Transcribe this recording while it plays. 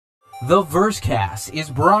The Versecast is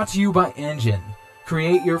brought to you by Engine.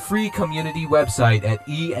 Create your free community website at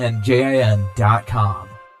enjin.com.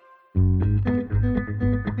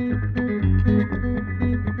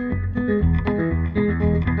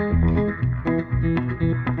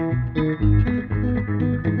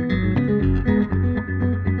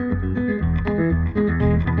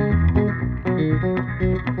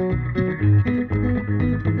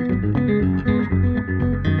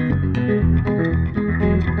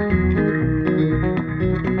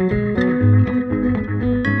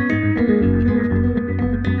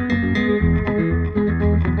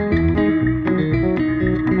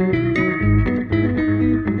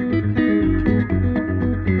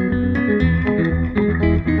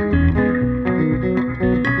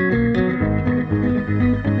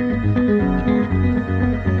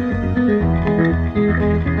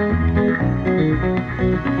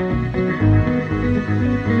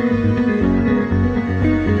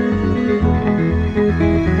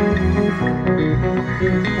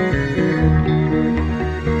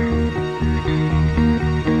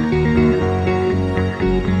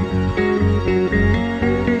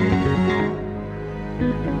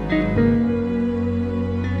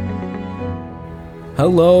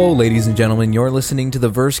 Hello, ladies and gentlemen. You're listening to the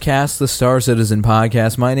Versecast, the Star Citizen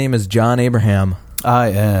podcast. My name is John Abraham. I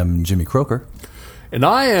am Jimmy Croker. And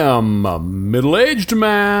I am a middle-aged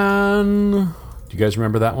man. Do you guys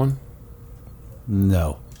remember that one?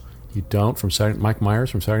 No. You don't? From Mike Myers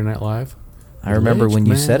from Saturday Night Live? I remember when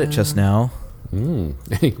you said it just now.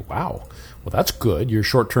 Wow. Well, that's good. Your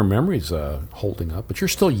short-term memory's holding up, but you're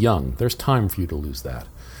still young. There's time for you to lose that.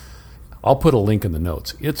 I'll put a link in the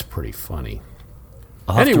notes. It's pretty funny.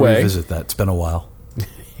 I'll have to revisit that. It's been a while.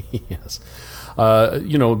 Yes.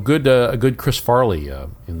 Good Chris Farley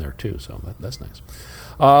in there, too, so that's nice.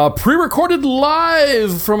 Pre-recorded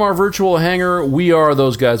live from our virtual hangar. We are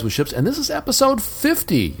Those Guys with Ships, and this is episode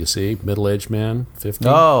 50, you see. Middle-aged man, 50.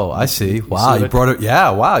 Oh, I see. Wow, you brought it. Yeah,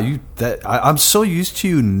 wow. I'm so used to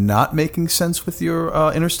you not making sense with your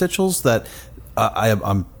interstitials that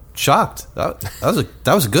I'm shocked. That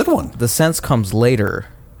was a good one. The sense comes later.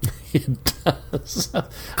 It does. I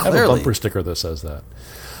have a bumper sticker that says that.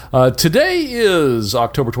 Today is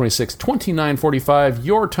October 26th, 2945.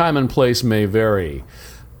 Your time and place may vary.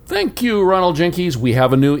 Thank you, Ronald Jenkins. We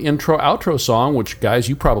have a new intro-outro song, which, guys,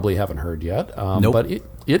 you probably haven't heard yet. Nope. But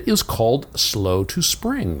it is called Slow to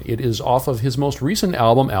Spring. It is off of his most recent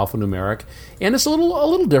album, Alphanumeric, and it's a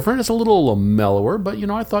little different. It's a little mellower, but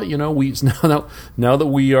I thought we now that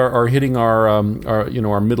we are hitting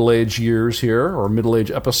our middle-age years here, or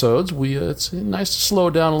middle-age episodes, it's nice to slow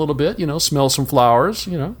down a little bit. Smell some flowers.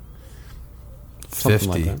 50.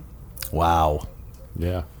 Like that. Wow.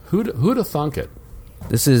 Yeah. Who'd have thunk it?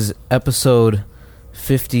 This is episode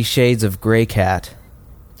 50 Shades of Grey Cat.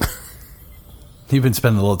 You've been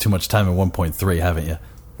spending a little too much time in 1.3, haven't you?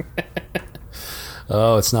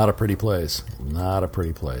 Oh, it's not a pretty place. Not a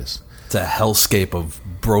pretty place. It's a hellscape of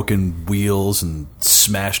broken wheels and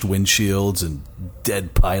smashed windshields and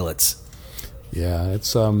dead pilots. Yeah,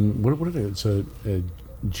 it's what is it? It's a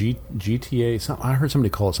GTA. I heard somebody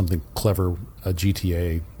call it something clever. A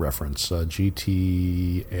GTA reference.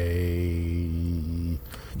 GTA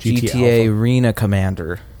Arena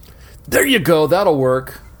Commander. There you go. That'll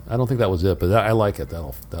work. I don't think that was it, but I like it.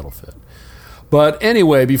 That'll fit. But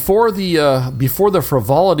anyway, before the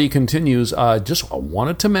frivolity continues, just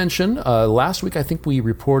wanted to mention last week I think we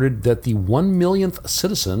reported that the 1 millionth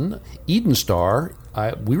citizen, Eden Star,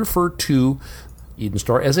 we referred to Eden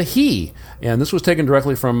Star as a he, and this was taken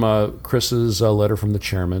directly from Chris's letter from the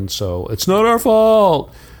chairman. So it's not our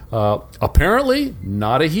fault. Apparently,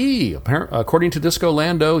 not a he. According to Disco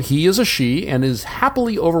Lando, he is a she and is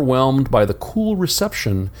happily overwhelmed by the cool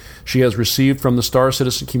reception she has received from the Star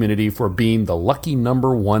Citizen community for being the lucky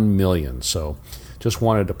number 1 million. So just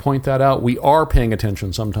wanted to point that out. We are paying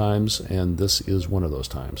attention sometimes, and this is one of those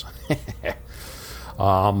times.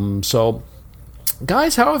 So,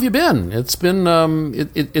 guys, how have you been? It's been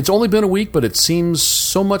it's only been a week, but it seems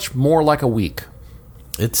so much more like a week.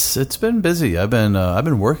 It's been busy. I've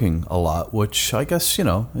been working a lot, which I guess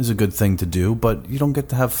is a good thing to do. But you don't get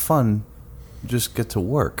to have fun; you just get to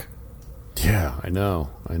work. Yeah, I know.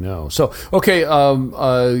 So, okay,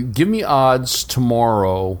 give me odds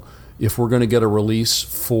tomorrow if we're going to get a release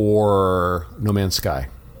for No Man's Sky.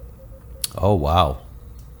 Oh wow!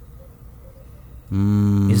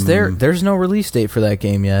 Is there's no release date for that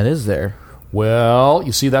game yet, is there? Well,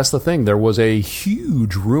 you see, that's the thing. There was a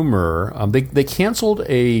huge rumor. They canceled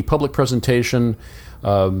a public presentation,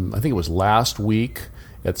 I think it was last week,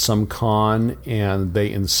 at some con, and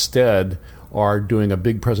they instead are doing a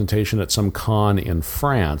big presentation at some con in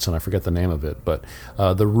France, and I forget the name of it, but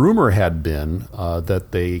the rumor had been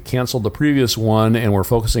that they canceled the previous one and were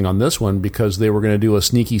focusing on this one because they were going to do a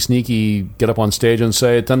sneaky get up on stage and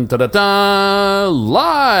say dun, da, da, da,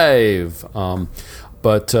 live.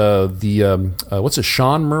 But what's it,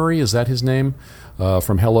 Sean Murray, is that his name?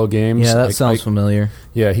 From Hello Games. Yeah, that sounds familiar.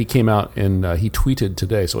 Yeah, he came out and he tweeted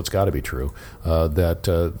today, so it's got to be true, that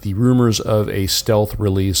the rumors of a stealth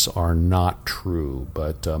release are not true.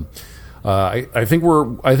 But I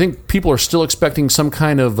think people are still expecting some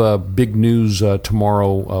kind of big news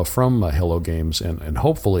tomorrow from Hello Games, and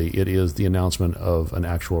hopefully it is the announcement of an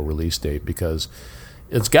actual release date, because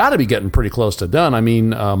it's got to be getting pretty close to done. I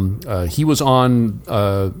mean, he was on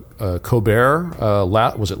Colbert.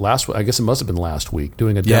 Was it last week? I guess it must have been last week,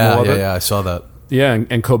 doing a demo of it. Yeah, I saw that. Yeah,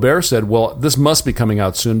 and Colbert said, "Well, this must be coming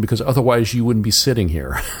out soon because otherwise you wouldn't be sitting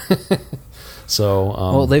here." So,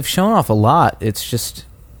 well, they've shown off a lot. It's just,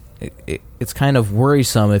 it's kind of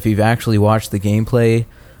worrisome if you've actually watched the gameplay,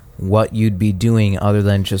 what you'd be doing other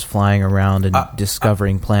than just flying around and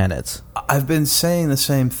discovering planets. I've been saying the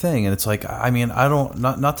same thing, and it's like, I mean, I don't,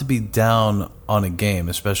 not to be down on a game,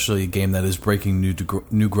 especially a game that is breaking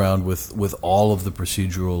new ground with all of the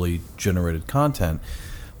procedurally generated content,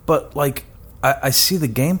 but like, I see the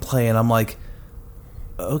gameplay and I'm like,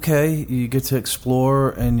 okay, you get to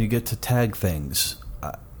explore and you get to tag things.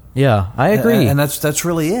 Yeah, I agree. And that's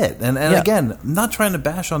really it. And again, I'm not trying to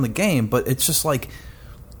bash on the game, but it's just like,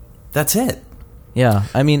 that's it. Yeah,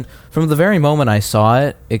 I mean, from the very moment I saw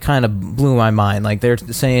it, it kind of blew my mind. Like, they're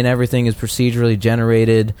saying everything is procedurally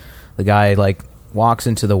generated. The guy, like, walks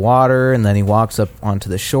into the water, and then he walks up onto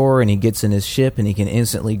the shore, and he gets in his ship, and he can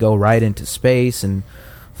instantly go right into space and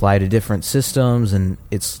fly to different systems, and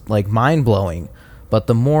it's, like, mind-blowing. But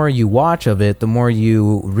the more you watch of it, the more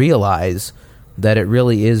you realize that it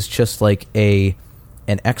really is just like an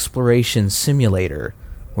exploration simulator,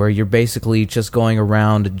 where you're basically just going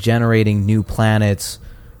around generating new planets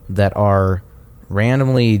that are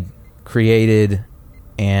randomly created,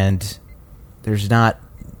 and there's not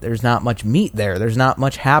much meat there. There's not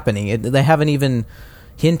much happening. They haven't even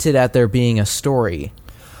hinted at there being a story.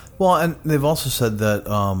 Well, and they've also said that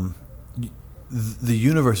the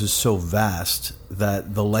universe is so vast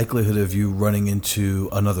that the likelihood of you running into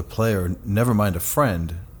another player, never mind a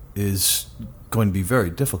friend, is going to be very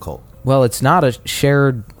difficult. Well, it's not a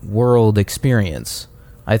shared world experience.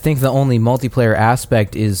 I think the only multiplayer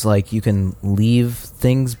aspect is, like, you can leave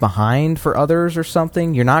things behind for others or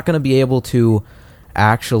something. You're not going to be able to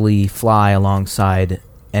actually fly alongside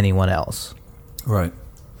anyone else. Right.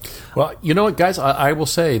 Well, you know what, guys? I will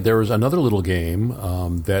say there was another little game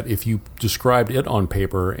that if you described it on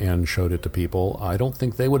paper and showed it to people, I don't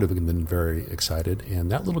think they would have been very excited.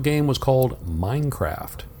 And that little game was called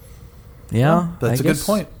Minecraft. Yeah, that's a good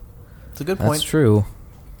point. It's a good point. That's true.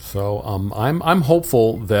 So I'm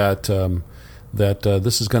hopeful that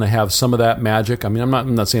this is going to have some of that magic. I mean,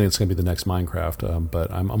 I'm not saying it's going to be the next Minecraft,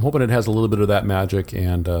 but I'm hoping it has a little bit of that magic,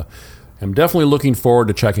 and I'm definitely looking forward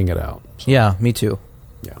to checking it out. So, yeah, me too.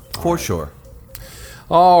 Yeah, for sure.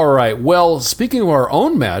 All right. Well, speaking of our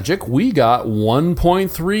own magic, we got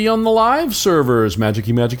 1.3 on the live servers.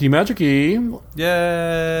 Magic-y, magic-y, magic-y.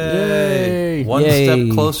 Yay! One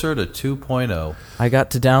step closer to 2.0. I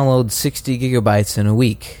got to download 60 gigabytes in a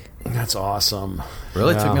week. That's awesome.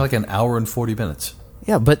 Really? It took me like an hour and 40 minutes.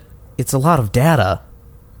 Yeah, but it's a lot of data.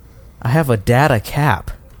 I have a data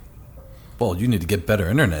cap. Well, you need to get better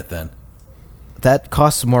internet then. That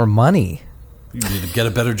costs more money. You need to get a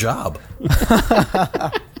better job.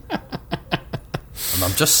 I'm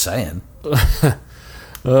just saying.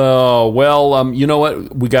 Oh, well, you know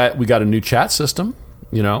what? We got a new chat system,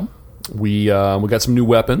 you know. We got some new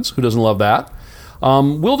weapons. Who doesn't love that?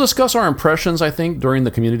 We'll discuss our impressions, I think, during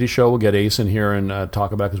the community show. We'll get Ace in here and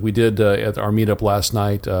talk about it, because we did, at our meetup last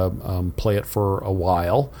night, play it for a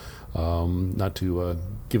while. Not to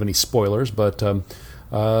give any spoilers, but...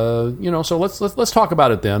 so let's talk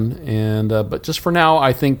about it then. And but just for now,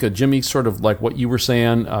 I think Jimmy, sort of like what you were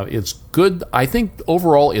saying, it's good. I think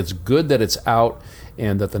overall, it's good that it's out,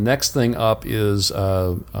 and that the next thing up is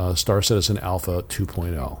Star Citizen Alpha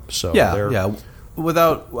 2.0. So yeah.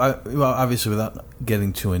 Obviously, without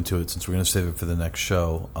getting too into it, since we're going to save it for the next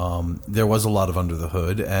show, there was a lot of under the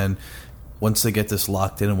hood, and once they get this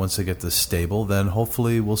locked in and once they get this stable, then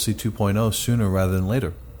hopefully we'll see 2.0 sooner rather than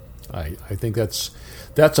later. I think that's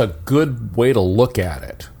a good way to look at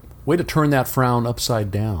it. Way to turn that frown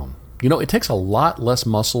upside down. You know, it takes a lot less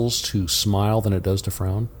muscles to smile than it does to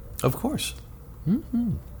frown. Of course.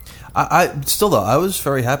 Mm-hmm. I still, though, I was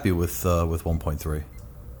very happy with 1.3.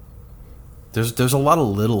 There's a lot of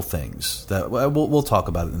little things that we'll talk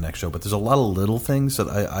about it in the next show, but there's a lot of little things that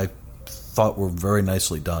I thought were very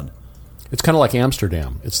nicely done. It's kind of like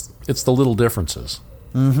Amsterdam. It's the little differences.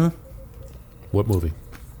 Mm-hmm. What movie?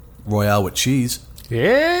 Royale with Cheese.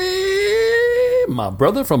 Hey, my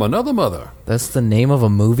brother from another mother. That's the name of a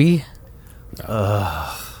movie?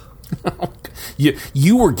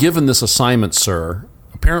 You were given this assignment, sir.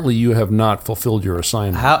 Apparently you have not fulfilled your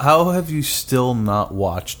assignment. How have you still not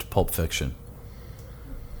watched Pulp Fiction?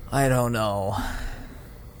 I don't know.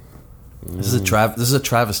 This is a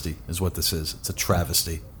travesty, is what this is. It's a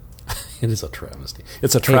travesty. It is a travesty.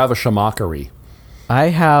 It's a traveshamockery. I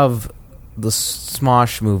have the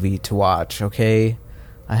Smosh movie to watch, okay?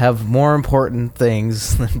 I have more important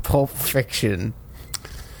things than Pulp Fiction.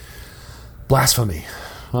 Blasphemy.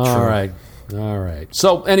 All right.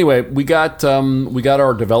 So anyway, we got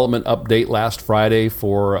our development update last Friday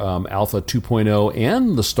for Alpha 2.0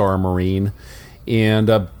 and the Star Marine. And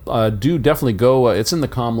do definitely go. It's in the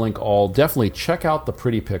comlink. All definitely check out the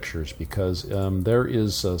pretty pictures because there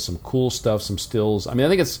is some cool stuff, some stills. I mean, I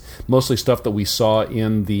think it's mostly stuff that we saw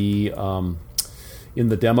in the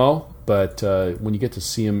demo, but when you get to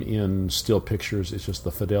see them in still pictures, it's just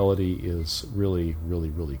the fidelity is really, really,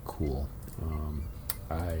 really cool.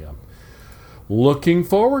 I am looking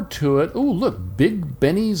forward to it. Ooh, look, Big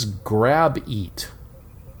Benny's Grab Eat.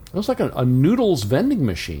 It looks like a noodles vending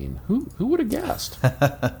machine. Who would have guessed?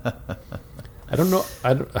 I don't know.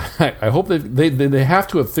 I hope they have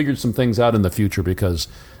to have figured some things out in the future because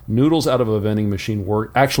noodles out of a vending machine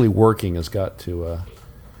actually working is going to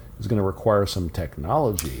require some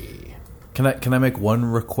technology. Can I make one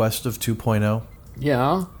request of 2.0?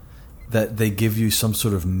 Yeah. That they give you some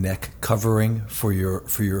sort of neck covering for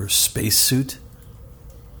your spacesuit.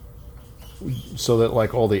 So that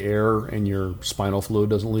like all the air and your spinal fluid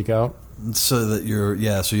doesn't leak out? So that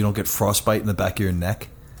so you don't get frostbite in the back of your neck?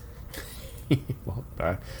 Well,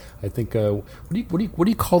 I think what do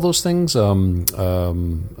you call those things? A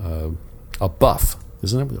buff,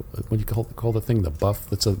 isn't it? What do you call the thing? The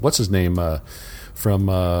buff. It's what's his name from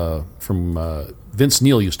Vince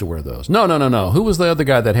Neil used to wear those. No. Who was the other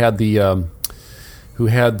guy that had the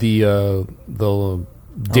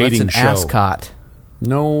dating that's an show? Ascot.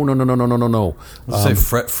 No. Say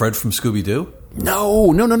Fred from Scooby Doo?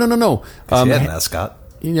 No. He had an ascot.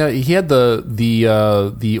 Yeah, he had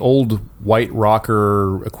the old white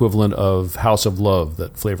rocker equivalent of House of Love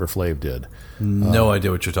that Flavor Flav did. No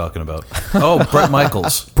idea what you're talking about. Oh, Bret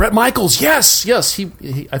Michaels. Bret Michaels, yes. He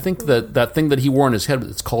I think that thing that he wore on his head,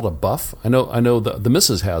 it's called a buff. I know the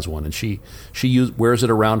missus has one, and she wears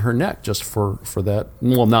it around her neck just for that.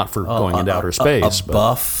 Well, not for going into outer space. A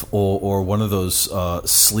buff or one of those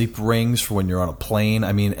sleep rings for when you're on a plane.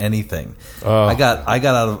 I mean, anything. I got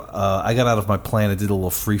out of my plane. I did a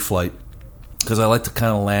little free flight because I like to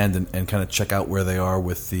kind of land and kind of check out where they are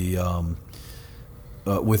with the.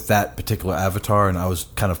 With that particular avatar, and I was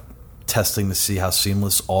kind of testing to see how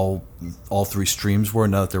seamless all three streams were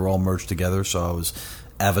now that they were all merged together. So I was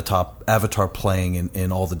avatar playing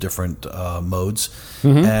in all the different modes.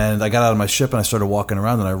 Mm-hmm. And I got out of my ship and I started walking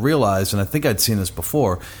around, and I realized, and I think I'd seen this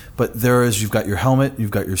before, but you've got your helmet,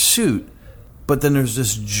 you've got your suit, but then there's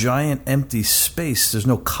this giant empty space. There's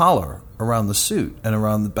no collar around the suit and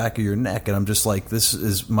around the back of your neck, and I'm just like,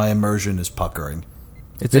 my immersion is puckering.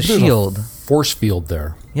 It's a shield. Force field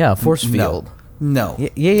there. Yeah, force field. No.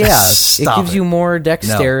 Yeah. It gives you more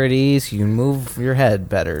dexterity, so you can move your head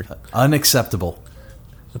better. Unacceptable.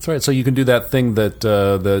 That's right. So you can do that thing that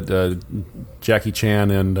Jackie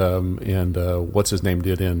Chan and what's his name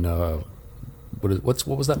did in what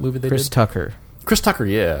was that movie they did? Chris Tucker.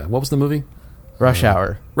 Yeah. What was the movie? Rush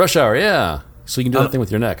Hour. Rush Hour. Yeah. So you can do that thing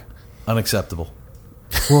with your neck. Unacceptable.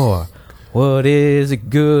 War. What is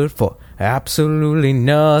it good for? Absolutely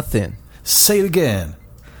nothing. Say it again.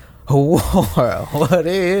 War. What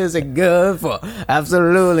is it good for?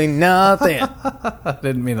 Absolutely nothing. I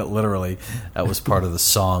didn't mean it literally. That was part of the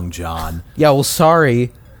song, John. Yeah, well,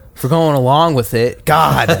 sorry for going along with it.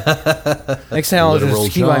 God. Next time I'll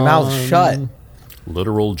just keep my mouth shut.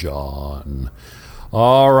 Literal John.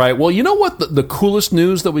 All right. Well, you know what? The coolest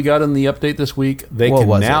news that we got in the update this week, we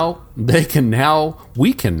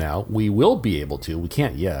will be able to, we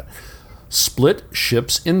can't yet, split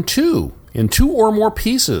ships in two or more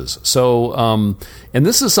pieces. So, and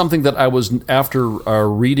this is something that I was, after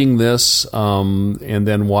reading this and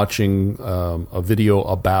then watching a video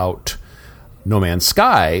about No Man's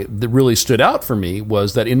Sky, that really stood out for me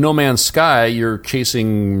was that in No Man's Sky, you're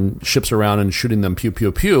chasing ships around and shooting them pew,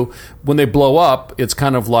 pew, pew. When they blow up, it's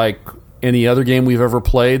kind of like any other game we've ever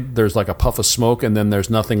played. There's like a puff of smoke and then there's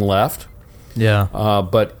nothing left. Yeah.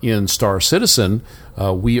 But in Star Citizen,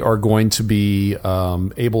 we are going to be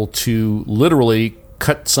able to literally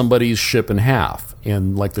cut somebody's ship in half,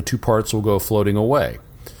 and like the two parts will go floating away.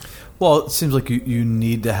 Well, it seems like you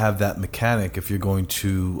need to have that mechanic if you're going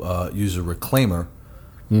to use a reclaimer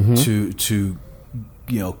to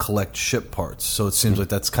collect ship parts. So it seems like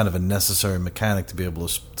that's kind of a necessary mechanic to be able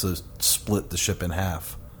to split the ship in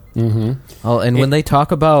half. Oh, and when they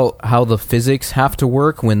talk about how the physics have to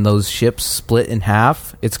work when those ships split in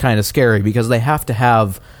half, it's kind of scary because they have to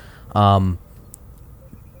have,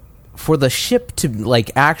 for the ship to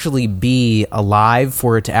like actually be alive,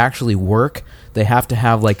 for it to actually work, they have to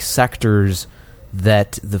have like sectors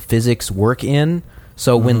that the physics work in.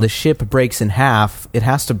 So when the ship breaks in half, it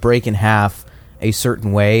has to break in half a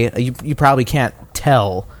certain way. You probably can't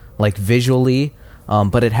tell like visually.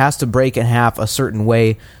 But it has to break in half a certain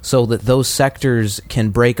way so that those sectors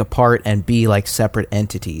can break apart and be like separate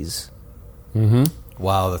entities.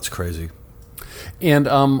 Wow, that's crazy. And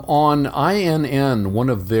on INN, one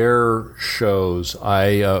of their shows,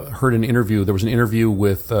 I heard an interview. There was an interview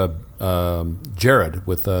with Jared,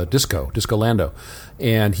 with Disco Lando.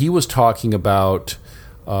 And he was talking about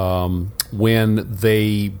when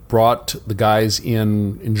they brought the guys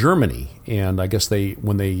in Germany, and I guess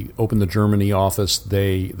when they opened the Germany office,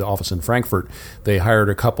 the office in Frankfurt, they hired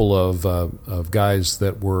a couple of guys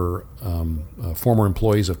that were former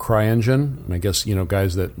employees of CryEngine, and I guess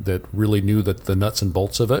guys that really knew the nuts and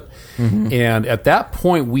bolts of it. And at that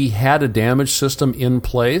point, we had a damage system in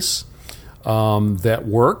place that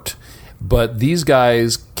worked, but these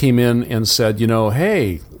guys came in and said,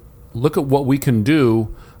 hey, look at what we can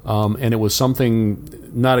do. And it was something,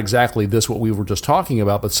 not exactly what we were just talking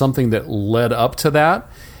about, but something that led up to that.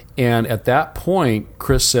 And at that point,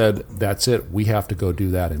 Chris said, "That's it. We have to go do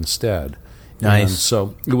that instead." Nice. And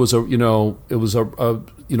so it was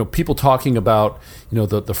people talking about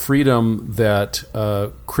the freedom that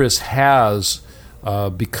Chris has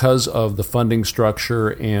because of the funding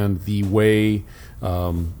structure and the way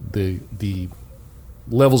the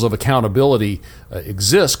levels of accountability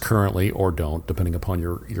exist currently, or don't, depending upon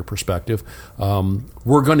your perspective.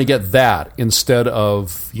 We're going to get that instead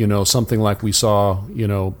of something like we saw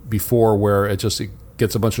before, where it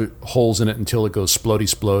gets a bunch of holes in it until it goes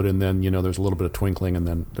splody-splode, and then there's a little bit of twinkling, and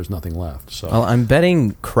then there's nothing left. So, well, I'm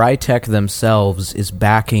betting Crytek themselves is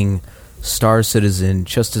backing Star Citizen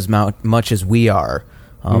just as much as we are,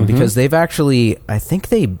 because they've actually, I think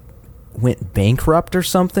they went bankrupt or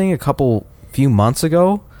something few months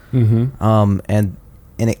ago, and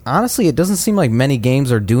honestly, it doesn't seem like many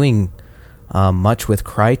games are doing much with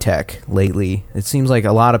Crytek lately. It seems like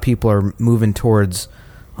a lot of people are moving towards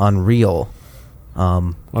Unreal.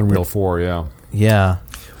 Unreal 4, yeah. Yeah.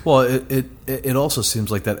 Well, it also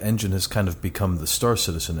seems like that engine has kind of become the Star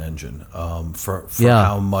Citizen engine for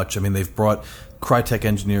how much. I mean, they've brought Crytek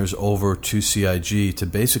engineers over to CIG to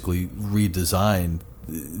basically redesign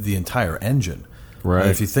the entire engine. Right.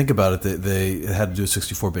 If you think about it, they had to do a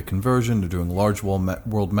 64-bit conversion. They're doing large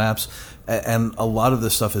world maps, and a lot of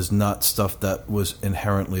this stuff is not stuff that was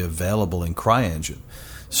inherently available in CryEngine.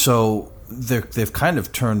 So they've kind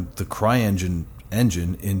of turned the CryEngine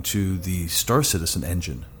engine into the Star Citizen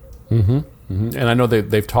engine. And I know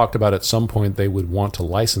they've talked about at some point they would want to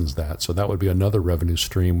license that, so that would be another revenue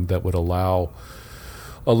stream that would allow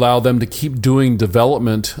them to keep doing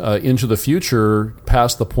development into the future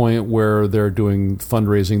past the point where they're doing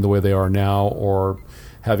fundraising the way they are now, or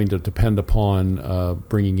having to depend upon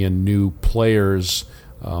bringing in new players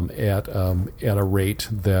at a rate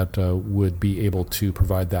that would be able to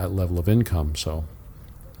provide that level of income. So,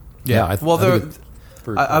 I'm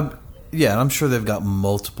sure they've got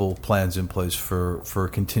multiple plans in place for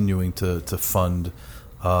continuing to fund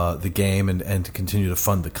the game and to continue to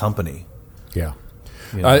fund the company. Yeah.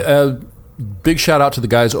 Big shout out to the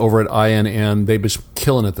guys over at INN. They've been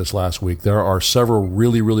killing it this last week. There are several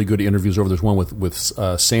really, really good interviews over. There's one with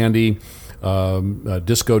Sandy.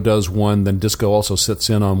 Disco does one. Then Disco also sits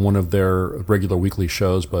in on one of their regular weekly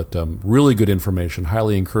shows. But really good information.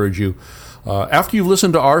 Highly encourage you, after you've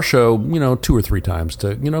listened to our show, 2 or 3 times,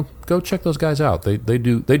 to go check those guys out. They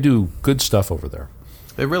do good stuff over there.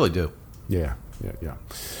 They really do. Yeah.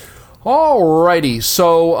 Alrighty,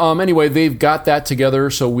 so anyway, they've got that together.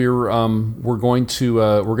 So we're going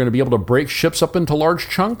to be able to break ships up into large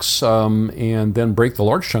chunks, and then break the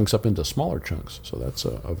large chunks up into smaller chunks. So that's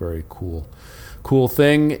a very cool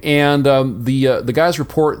thing. And the guys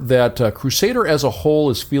report that Crusader as a whole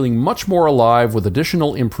is feeling much more alive with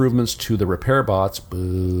additional improvements to the repair bots.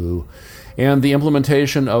 Boo. And the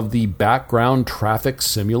implementation of the background traffic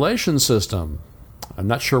simulation system. I'm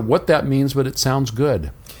not sure what that means, but it sounds good.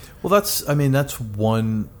 Well, that's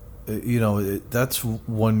one, that's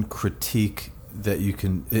one critique that you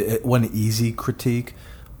can, one easy critique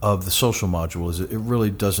of the social module is it really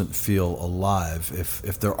doesn't feel alive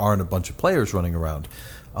if there aren't a bunch of players running around.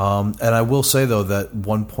 And I will say, though, that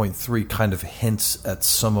 1.3 kind of hints at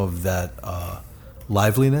some of that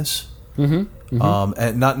liveliness.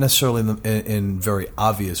 And not necessarily in very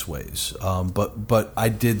obvious ways, but I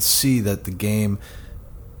did see that the game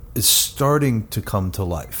is starting to come to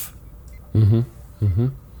life.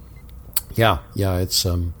 Yeah, it's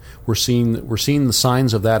we're seeing the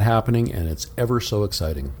signs of that happening, and it's ever so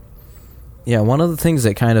exciting. Yeah, one of the things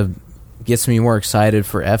that kind of gets me more excited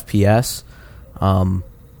for FPS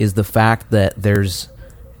is the fact that there's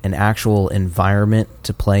an actual environment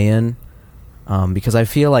to play in. Because I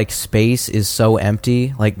feel like space is so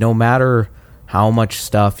empty. Like, no matter how much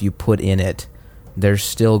stuff you put in it, there's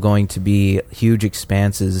still going to be huge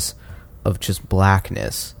expanses of just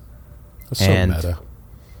blackness. That's so meta.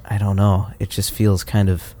 I don't know. It just feels kind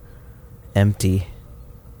of empty.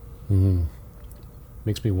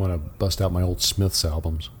 Makes me want to bust out my old Smiths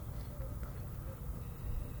albums.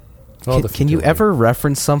 Can you ever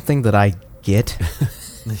reference something that I get?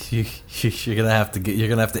 You're gonna have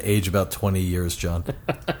to age about 20 years, John.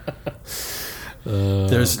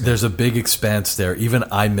 There's a big expanse there. Even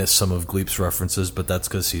I miss some of Gleep's references, but that's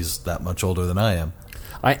because he's that much older than I am.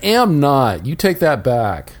 I am not. You take that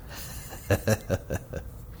back.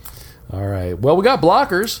 All right. Well, we got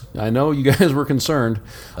blockers. I know you guys were concerned.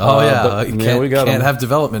 But you can't them. have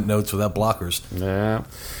development notes without blockers. Yeah.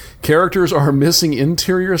 Characters are missing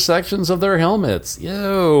interior sections of their helmets.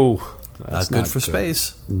 Yo. That's not good for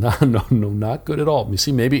space. No, not good at all. You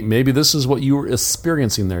see, maybe this is what you were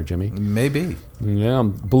experiencing there, Jimmy. Maybe. Yeah,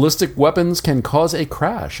 ballistic weapons can cause a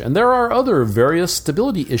crash, and there are other various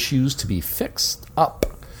stability issues to be fixed up.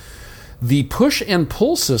 The push and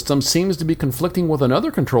pull system seems to be conflicting with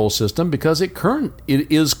another control system because it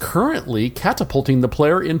is currently catapulting the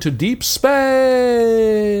player into deep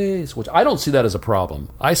space, which I don't see that as a problem.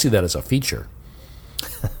 I see that as a feature.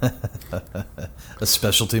 A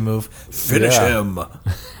specialty move. Finish him.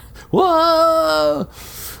 Whoa!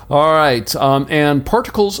 All right. And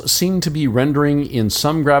particles seem to be rendering in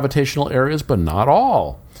some gravitational areas, but not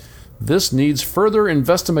all. This needs further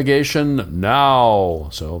investigation now.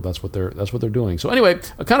 So that's what they're doing. So anyway,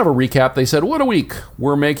 a kind of a recap. They said, "What a week!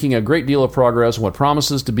 We're making a great deal of progress on what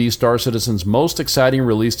promises to be Star Citizen's most exciting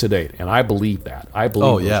release to date." And I believe that. I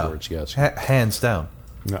believe those words. Yes, hands down.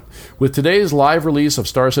 Yeah. With today's live release of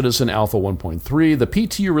Star Citizen Alpha 1.3, the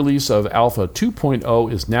PTU release of Alpha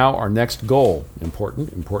 2.0 is now our next goal.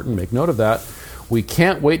 Important, make note of that. We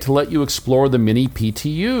can't wait to let you explore the mini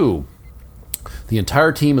PTU. The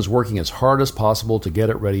entire team is working as hard as possible to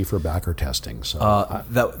get it ready for backer testing. So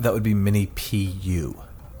that would be mini PU.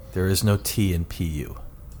 There is no T in PU.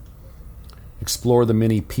 Explore the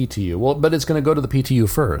mini PTU. Well, but it's going to go to the PTU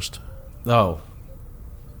first. Oh.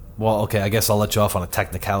 Well, okay, I guess I'll let you off on a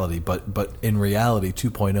technicality, but in reality,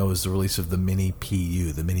 2.0 is the release of the mini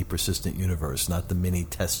PU, the mini persistent universe, not the mini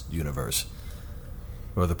test universe,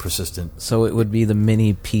 or the persistent. So it would be the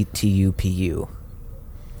mini PTU PU.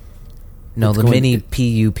 No, the mini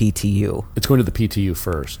PU PTU. It's going to the PTU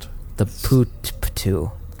first. The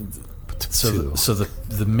PTU. So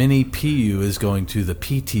the mini PU is going to the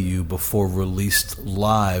PTU before released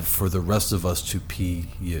live for the rest of us to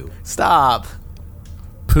PU. Stop.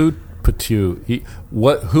 Putin.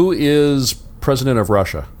 Who is president of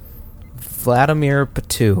Russia? Vladimir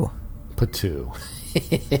Putin.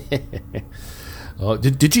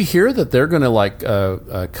 Did you hear that they're going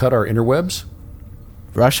to cut our interwebs?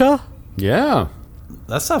 Russia? Yeah.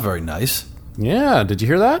 That's not very nice. Yeah. Did you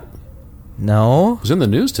hear that? No. It was in the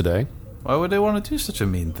news today. Why would they want to do such a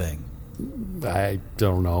mean thing? I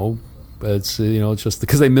don't know. It's it's just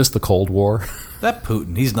because they missed the Cold War. That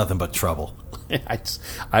Putin, he's nothing but trouble.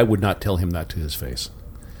 I would not tell him that to his face.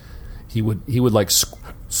 He would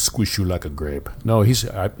squish you like a grape. No,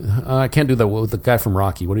 I can't do that with the guy from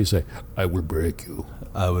Rocky. What do you say? I will break you.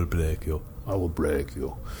 I will break you. I will break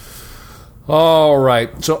you. All right.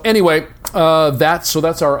 So anyway, that's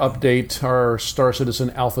our update, our Star Citizen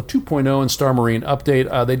Alpha 2.0 and Star Marine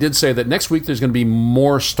update. They did say that next week there's going to be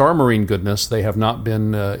more Star Marine goodness. They have not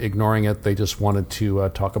been ignoring it. They just wanted to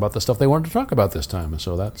talk about the stuff they wanted to talk about this time.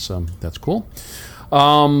 So that's cool.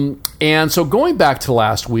 And so going back to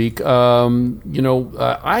last week, I've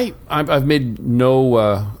made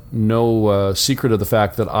no secret of the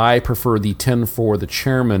fact that I prefer the 10 for the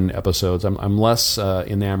chairman episodes. I'm less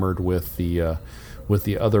enamored with the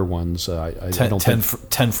other ones. I don't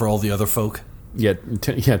 10 for all the other folk. Yeah,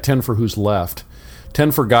 10 for who's left.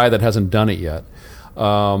 10 for guy that hasn't done it yet.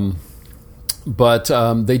 But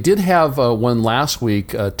they did have one last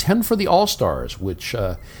week, 10 for the All-Stars, which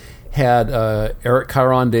had Eric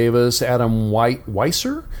Chiron Davis, Adam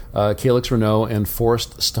Weiser, Calix Renault, and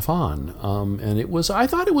Forrest Stefan. And I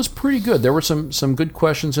thought it was pretty good. There were some good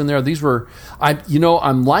questions in there. These were,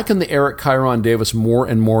 I'm liking the Eric Chiron Davis more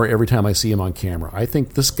and more every time I see him on camera. I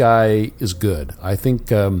think this guy is good. I think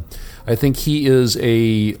he is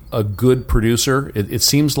a good producer. It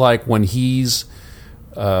seems like when he's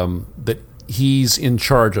he's in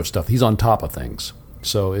charge of stuff. He's on top of things.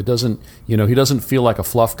 So it doesn't, he doesn't feel like a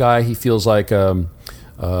fluff guy. He feels like a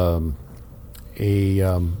guy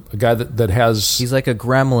that has. He's like a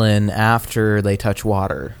gremlin after they touch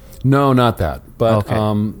water. No, not that. But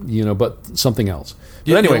okay. But something else.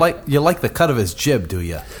 But anyway, you like the cut of his jib, do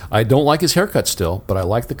you? I don't like his haircut still, but I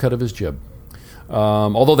like the cut of his jib.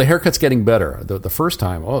 Although the haircut's getting better. The first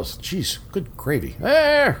time, geez, good gravy.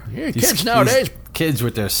 Kids nowadays. Kids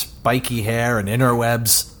with their spiky hair and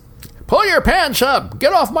interwebs. Pull your pants up.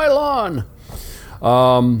 Get off my lawn.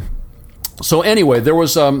 So anyway, there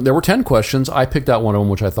were 10 questions. I picked out one of them,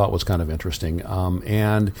 which I thought was kind of interesting.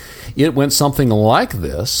 And it went something like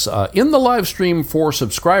this. In the live stream for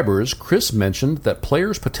subscribers, Chris mentioned that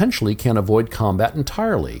players potentially can avoid combat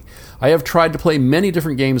entirely. I have tried to play many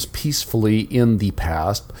different games peacefully in the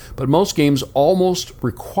past, but most games almost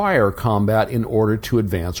require combat in order to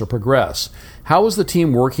advance or progress. How is the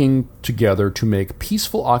team working together to make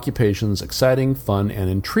peaceful occupations exciting, fun, and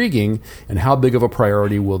intriguing, and how big of a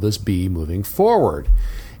priority will this be moving forward?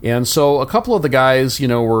 And so a couple of the guys,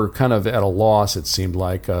 were kind of at a loss, it seemed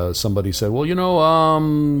like. Somebody said, well,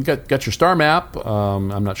 got your star map.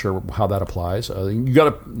 I'm not sure how that applies. You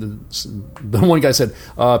got the one guy said,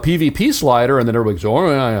 PvP slider, and then everybody goes,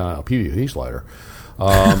 yeah, PvP slider.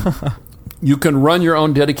 You can run your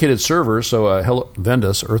own dedicated server, so hello,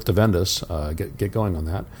 Vendus, Earth to Vendus, get going on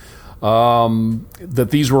that. That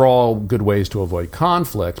these were all good ways to avoid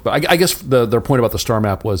conflict. But I guess their point about the star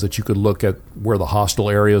map was that you could look at where the hostile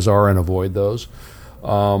areas are and avoid those.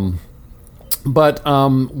 But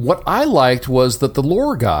what I liked was that the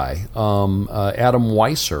lore guy, Adam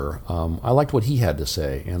Weiser, I liked what he had to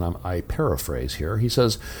say, and I paraphrase here. He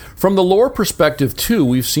says, from the lore perspective, too,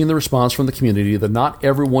 we've seen the response from the community that not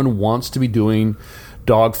everyone wants to be doing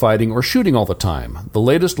dogfighting or shooting all the time. The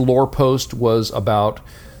latest lore post was about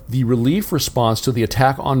the relief response to the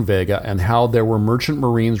attack on Vega and how there were merchant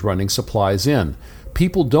marines running supplies in.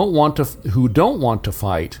 People who don't want to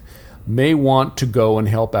fight may want to go and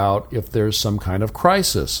help out if there's some kind of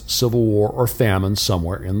crisis, civil war, or famine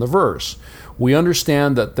somewhere in the verse. We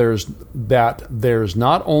understand that there's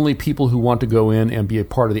not only people who want to go in and be a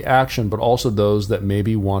part of the action, but also those that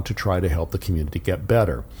maybe want to try to help the community get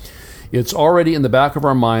better. It's already in the back of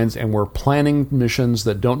our minds, and we're planning missions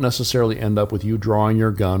that don't necessarily end up with you drawing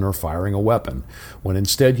your gun or firing a weapon, when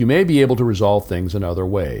instead you may be able to resolve things in other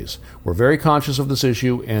ways. We're very conscious of this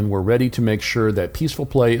issue, and we're ready to make sure that peaceful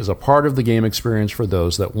play is a part of the game experience for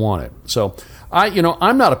those that want it. So,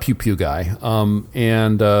 I'm not a pew-pew guy,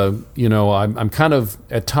 and I'm kind of,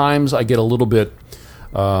 at times, I get a little bit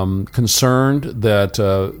concerned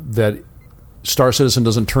that Star Citizen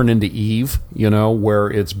doesn't turn into Eve,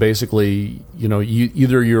 where it's basically,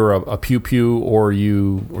 either you're a pew-pew or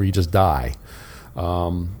you just die.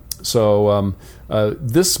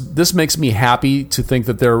 This makes me happy to think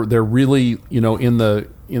that they're really, in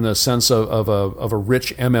the sense of a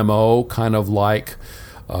rich MMO, kind of like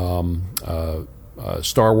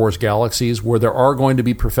Star Wars Galaxies, where there are going to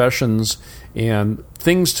be professions and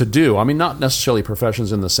things to do. I mean, not necessarily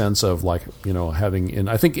professions in the sense of like, having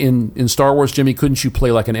I think in Star Wars, Jimmy, couldn't you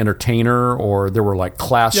play like an entertainer, or there were like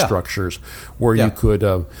class structures where you could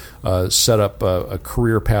set up a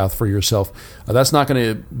career path for yourself. That's not going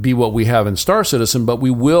to be what we have in Star Citizen, but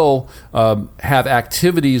we will have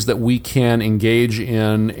activities that we can engage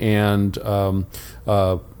in and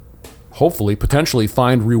hopefully, potentially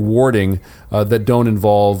find rewarding that don't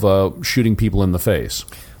involve shooting people in the face.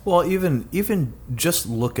 Well, even just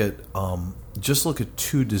look at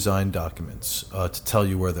two design documents to tell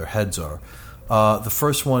you where their heads are. The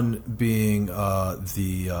first one being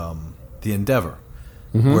the Endeavor,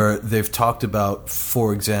 where they've talked about,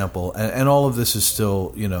 for example, and all of this is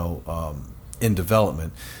still in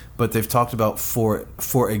development, but they've talked about for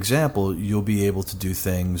example, you'll be able to do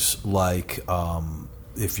things like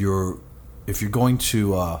if you're going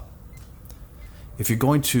to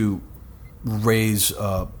raise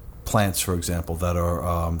plants, for example, that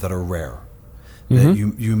are rare, that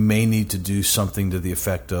you may need to do something to the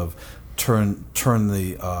effect of turn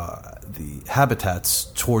the habitats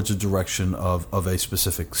towards a direction of a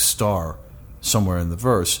specific star somewhere in the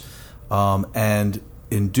verse. and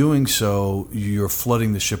in doing so, you're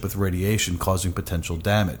flooding the ship with radiation, causing potential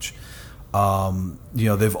damage.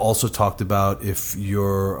 They've also talked about if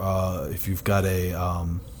you've got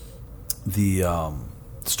the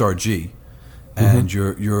Star G, and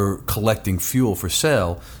you're collecting fuel for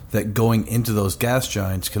sale, that going into those gas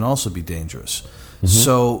giants can also be dangerous.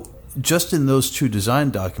 So just in those two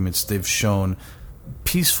design documents, they've shown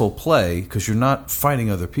peaceful play, because you're not fighting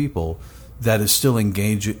other people, that is still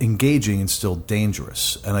engaging and still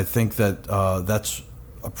dangerous. And I think that that's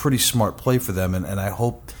a pretty smart play for them, and I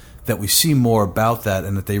hope that we see more about that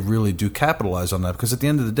and that they really do capitalize on that, because at the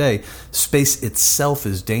end of the day, space itself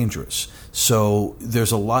is dangerous. So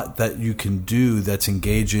there's a lot that you can do that's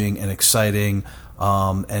engaging and exciting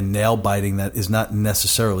and nail-biting that is not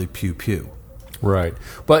necessarily pew-pew. Right,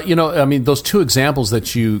 but those two examples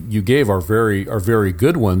that you gave are very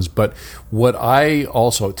good ones. But what I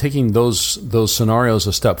also, taking those scenarios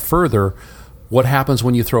a step further, what happens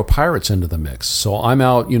when you throw pirates into the mix? So I'm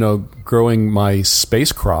out, growing my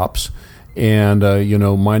space crops and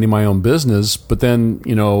minding my own business, but then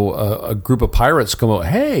a group of pirates come out,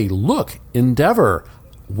 hey, look, Endeavor,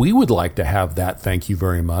 we would like to have that, thank you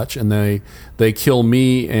very much. And they kill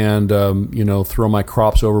me and, throw my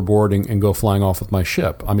crops overboard and go flying off with my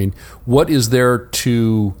ship. I mean, what is there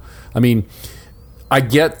to... I mean, I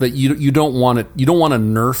get that you don't want it. You don't want to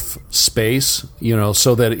nerf space,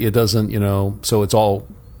 so that it doesn't, so it's all...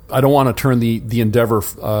 I don't want to turn the Endeavor,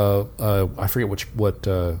 I forget what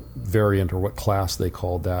variant or what class they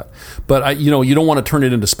called that. But, you don't want to turn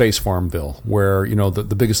it into Space Farmville, where,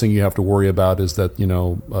 the biggest thing you have to worry about is that,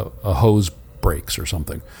 a hose breaks or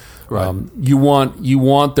something. Right. You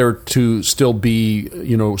want there to still be,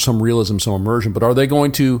 some realism, some immersion. But are you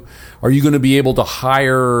going to be able to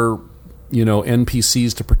hire,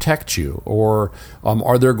 NPCs to protect you? Or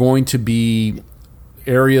are there going to be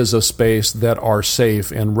areas of space that are safe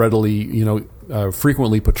and readily,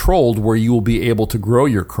 frequently patrolled, where you will be able to grow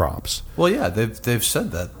your crops? Well, yeah, they've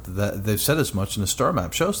said that they've said as much, and the star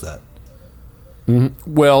map shows that.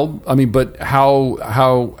 Mm-hmm. Well, I mean, but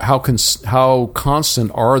how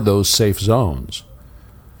constant are those safe zones?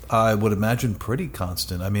 I would imagine pretty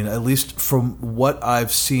constant. I mean, at least from what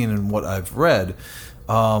I've seen and what I've read,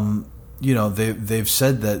 they've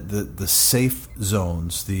said that the safe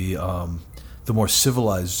zones, the more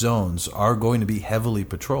civilized zones, are going to be heavily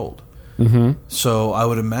patrolled. Mm-hmm. So I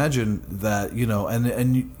would imagine that,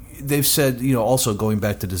 and they've said, also going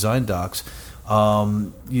back to design docs,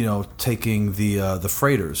 taking the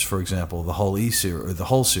freighters, for example, the Hull E-series or the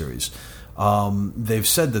Hull series, they've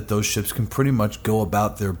said that those ships can pretty much go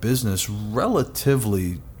about their business in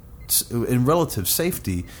relative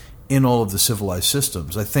safety in all of the civilized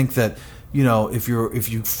systems. I think that, if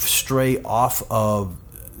you stray off of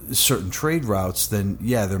certain trade routes, then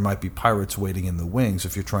there might be pirates waiting in the wings.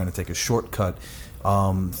 If you're trying to take a shortcut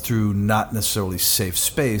through not necessarily safe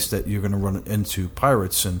space, that you're going to run into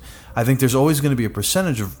pirates. And I think there's always going to be a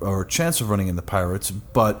percentage or chance of running into pirates,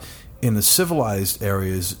 but in the civilized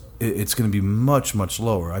areas, it's going to be much, much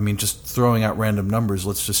lower. I mean, just throwing out random numbers,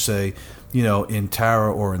 let's just say, in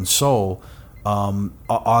Tara or in Seoul, on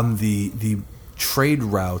the trade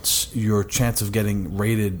routes, your chance of getting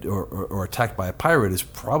raided or attacked by a pirate is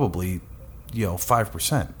probably 5%.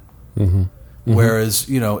 Mm-hmm. Mm-hmm. Whereas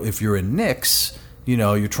if you're in Nyx,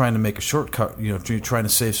 you're trying to make a shortcut, you're trying to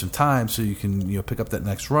save some time so you can pick up that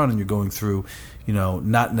next run, and you're going through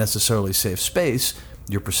not necessarily safe space,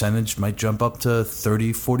 your percentage might jump up to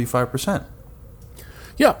 30-45%.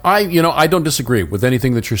 Yeah, I don't disagree with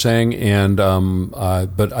anything that you're saying, and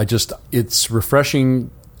but it's refreshing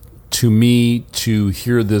to me to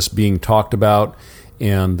hear this being talked about,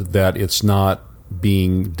 and that it's not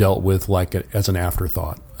being dealt with as an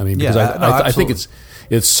afterthought. I mean, because I think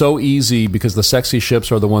it's so easy, because the sexy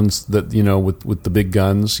ships are the ones that with the big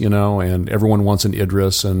guns, and everyone wants an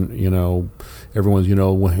Idris, and everyone's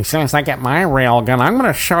as soon as I get my railgun, I'm going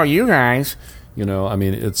to show you guys. I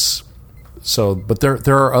mean, it's so. But there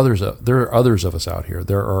are others. There are others of us out here.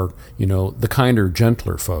 There are the kinder,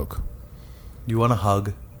 gentler folk. You want a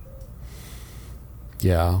hug?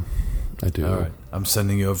 Yeah, I do. All right. I'm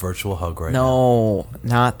sending you a virtual hug right now. No,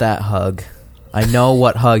 not that hug. I know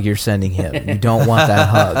what hug you're sending him. You don't want that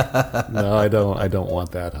hug. No, I don't. I don't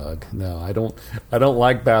want that hug. No, I don't. I don't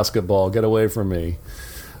like basketball. Get away from me.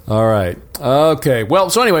 All right. Okay. Well,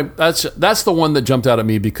 so anyway, that's the one that jumped out at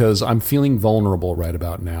me, because I'm feeling vulnerable right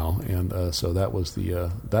about now, and so that was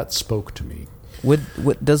that spoke to me.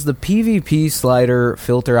 Does the PvP slider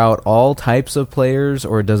filter out all types of players,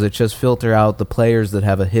 or does it just filter out the players that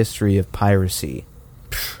have a history of piracy?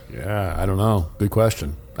 Yeah, I don't know. Good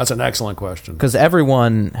question. That's an excellent question. Because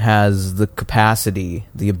everyone has the capacity,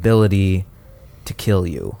 the ability to kill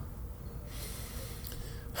you.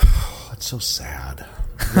 That's so sad.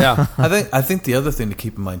 Yeah. I think the other thing to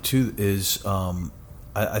keep in mind too is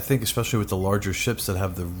I think especially with the larger ships that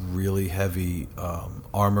have the really heavy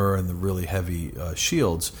armor and the really heavy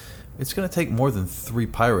shields, it's going to take more than 3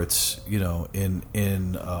 pirates,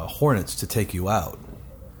 in Hornets to take you out.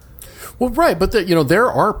 Well, right, but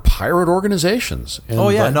there are pirate organizations. And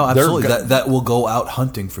absolutely. That will go out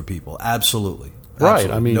hunting for people. Absolutely.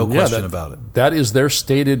 Right. I mean, no question about it. That is their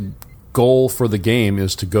stated goal for the game,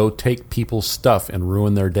 is to go take people's stuff and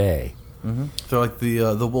ruin their day. Mm-hmm. They're like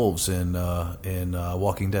the wolves in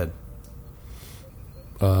Walking Dead.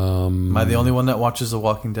 Am I the only one that watches The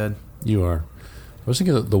Walking Dead? You are. I was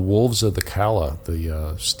thinking of The Wolves of the Calla,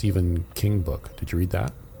 the Stephen King book. Did you read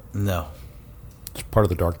that? No. It's part of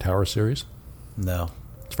the Dark Tower series. No.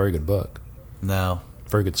 It's a very good book. No.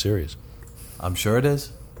 Very good series. I'm sure it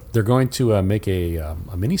is. They're going to make a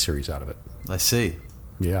mini-series out of it. I see.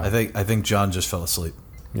 Yeah. I think John just fell asleep.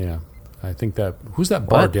 Yeah. I think that... Who's that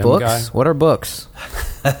What Bardem books? guy? What are books?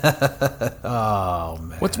 Oh,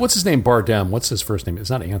 man. What's his name? Bardem. What's his first name? It's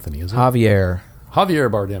not Anthony, is it? Javier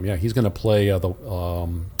Bardem. Yeah, he's going to play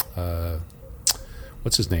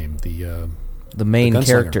what's his name? the main gunslinger.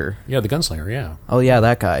 character. Yeah, the gunslinger. Yeah. Oh yeah,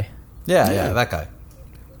 that guy. Yeah, that guy.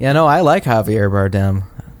 Yeah, no, I like Javier Bardem.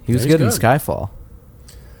 He was Yeah, he's good in good. Skyfall.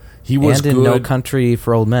 He was and in good. No Country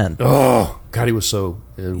for Old Men. Oh God, he was so.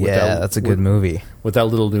 That's a good movie. With that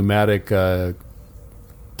little pneumatic cow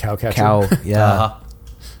catcher. Cow, yeah, Uh-huh.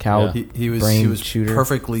 cow. Yeah. He brain was shooter.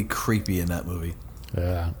 perfectly creepy in that movie.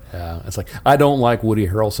 Yeah. It's like, I don't like Woody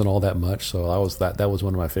Harrelson all that much, so that was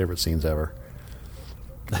one of my favorite scenes ever.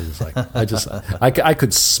 It was like I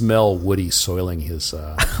could smell Woody soiling his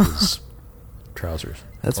trousers.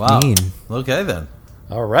 That's Wow. mean. Okay, then.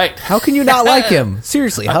 All right. How can you not like him?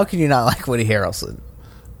 Seriously, how can you not like Woody Harrelson?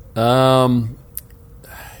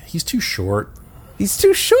 He's too short. He's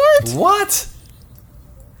too short. What?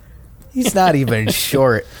 He's not even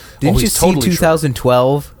short. Didn't you he's see totally short.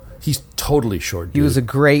 2012? He's totally short. He was a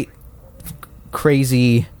great,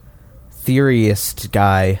 crazy theorist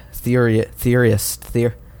guy. Theorist.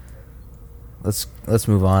 Let's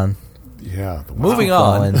move on. Yeah. Moving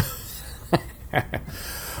on.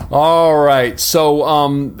 All right. So,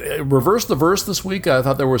 reverse the verse this week. I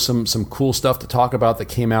thought there was some cool stuff to talk about that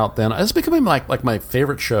came out then. It's becoming like my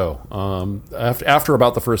favorite show. After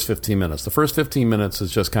about the first 15 minutes. The first 15 minutes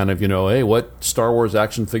is just kind of, hey, what Star Wars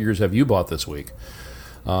action figures have you bought this week?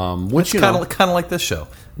 Which Kind of like this show.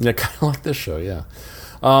 Yeah, kind of like this show. Yeah.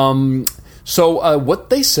 So what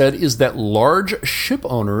they said is that large ship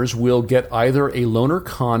owners will get either a loaner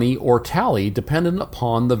Connie or tally, dependent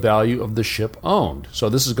upon the value of the ship owned. So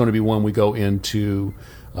this is going to be when we go into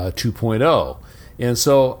 2.0. And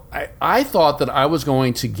so I thought that I was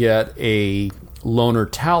going to get a loaner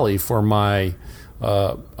tally for my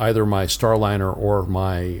either my Starliner or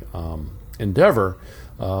my Endeavor.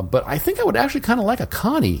 But I think I would actually kind of like a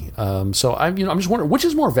Connie. So I'm just wondering, which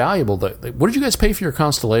is more valuable? What did you guys pay for your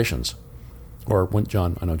Constellations? Or when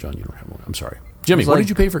John? I know John, you don't have one. I'm sorry, Jimmy. What did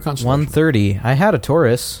you pay for Constellation? $130. I had a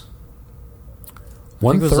Taurus. I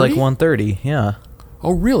think it was like $130. Yeah.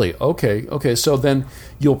 Oh, really? Okay. So then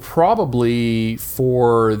you'll probably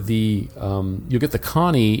for the you'll get the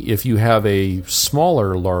Connie if you have a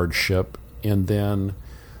smaller large ship, and then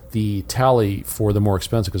the tally for the more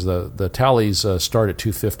expensive, because the tallies start at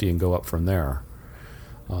 $250 and go up from there.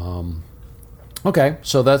 Okay,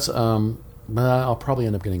 so that's I'll probably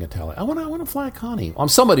end up getting a tally. I want to fly a Connie.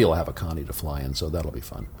 Somebody will have a Connie to fly in, so that'll be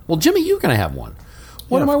fun. Well, Jimmy, you're going to have one.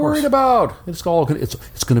 What am I worried about? It's going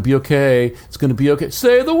to be okay. It's going to be okay.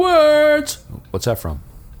 Say the words. What's that from?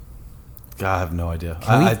 God, I have no idea.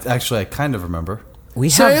 I kind of remember. We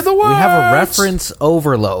have a reference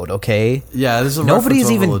overload, okay? Yeah, this is a Nobody's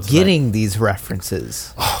reference even overload getting tonight. these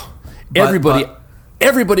references.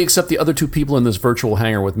 Everybody except the other two people in this virtual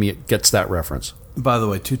hangar with me gets that reference. By the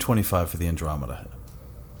way, $225 for the Andromeda.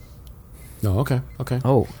 No, okay.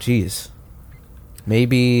 Oh, geez.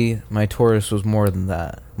 Maybe my Taurus was more than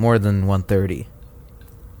that. More than $130.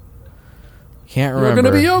 Can't remember. We're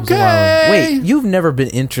going to be It was a while. okay. Wait, you've never been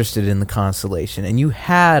interested in the Constellation, and you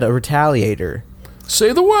had a Retaliator.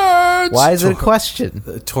 Say the words. Why is it a question?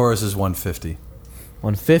 Taurus is $150.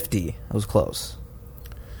 $150. That was close.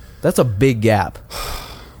 That's a big gap.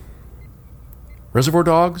 Reservoir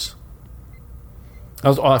Dogs?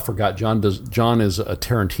 I forgot. John is a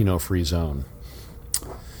Tarantino-free zone.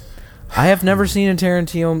 I have never seen a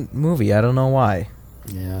Tarantino movie. I don't know why.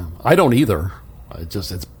 Yeah, I don't either.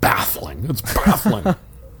 It's baffling. It's baffling.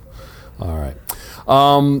 All right.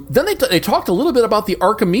 Then they talked a little bit about the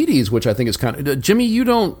Archimedes, which I think is kind of Jimmy. You're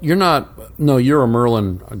a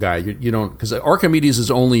Merlin guy. You don't, because Archimedes is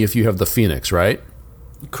only if you have the Phoenix, right?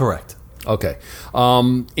 Correct. Okay.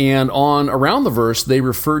 And on Around the Verse, they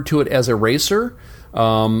referred to it as a racer.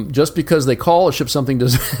 Just because they call a ship something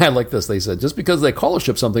does I like this. They said just because they call a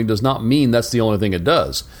ship something does not mean that's the only thing it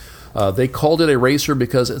does. They called it a racer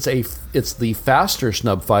because it's the faster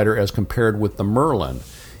snub fighter as compared with the Merlin.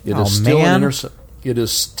 It is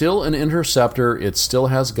still an interceptor. It still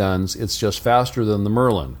has guns. It's just faster than the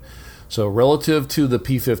Merlin. So relative to the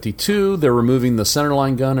P-52, they're removing the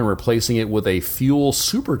centerline gun and replacing it with a fuel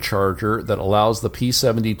supercharger that allows the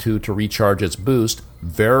P-72 to recharge its boost.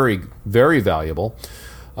 Very, very valuable.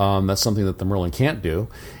 That's something that the Merlin can't do.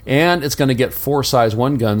 And it's going to get 4 size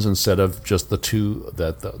 1 guns instead of just the 2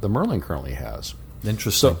 that the Merlin currently has.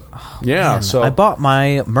 Interesting. So, I bought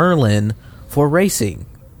my Merlin for racing.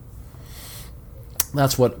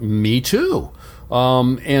 That's what me too.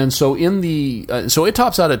 And so so it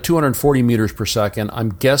tops out at 240 meters per second. I'm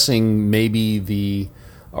guessing maybe the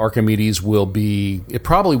Archimedes it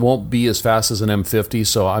probably won't be as fast as an M50.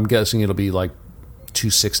 So I'm guessing it'll be like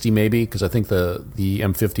 260 maybe, because I think the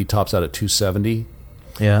M50 tops out at 270.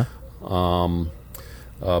 Yeah.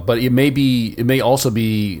 But it may also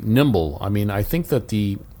be nimble. I mean, I think that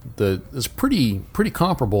there's pretty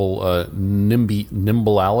comparable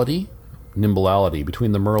nimbality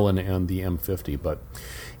between the Merlin and the M50. But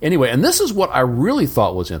anyway, and this is what I really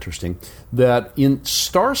thought was interesting, that in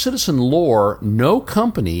Star Citizen lore, no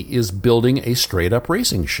company is building a straight-up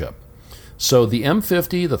racing ship. So the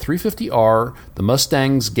M50, the 350R, the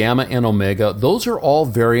Mustangs Gamma and Omega, those are all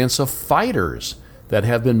variants of fighters that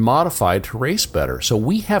have been modified to race better. So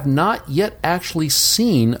we have not yet actually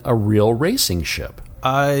seen a real racing ship.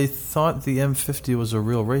 I thought the M50 was a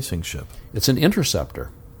real racing ship. It's an interceptor.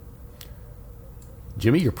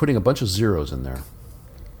 Jimmy, you're putting a bunch of zeros in there.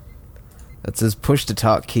 That's his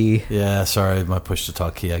push-to-talk key. Yeah, sorry, my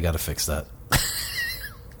push-to-talk key. I got to fix that.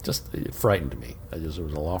 It frightened me. There was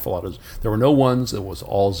an awful lot of. There were no ones. It was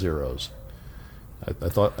all zeros. I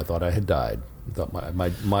thought I had died. I thought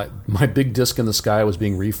my big disc in the sky was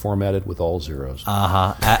being reformatted with all zeros.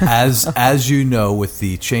 As you know, with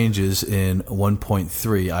the changes in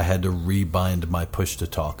 1.3, I had to rebind my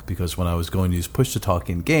push-to-talk because when I was going to use push-to-talk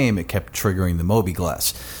in game, it kept triggering the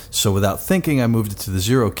mobiGlas. So without thinking, I moved it to the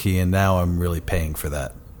 0 key, and now I'm really paying for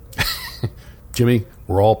that. Jimmy,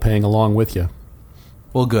 we're all paying along with you.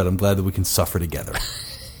 Well, good. I'm glad that we can suffer together.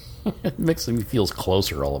 It makes me feels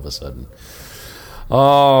closer all of a sudden.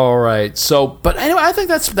 All right. So, but anyway, I think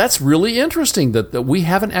that's really interesting that we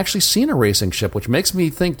haven't actually seen a racing ship, which makes me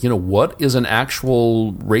think, what is an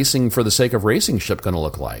actual racing for the sake of racing ship going to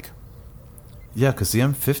look like? Yeah, because the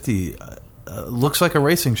M50 looks like a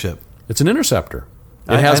racing ship. It's an interceptor.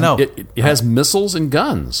 I know. It has missiles and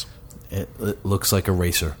guns. It looks like a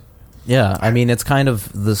racer. Yeah, I mean, it's kind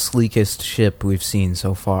of the sleekest ship we've seen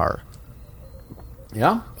so far.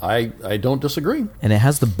 Yeah, I don't disagree. And it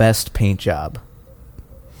has the best paint job.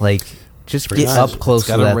 Like, just get up close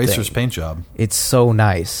to that thing. It's got a racer's paint job. It's so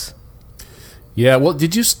nice. Yeah, well,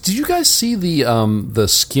 did you guys see the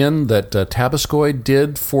skin that Tabascoy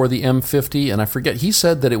did for the M50? And I forget, he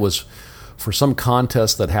said that it was for some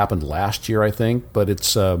contest that happened last year, I think, but it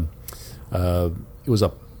was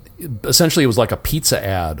essentially it was like a pizza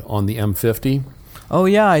ad on the M50. Oh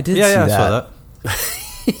yeah, I did see that. I saw that.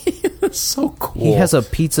 It's so cool. He has a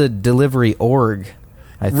pizza delivery org,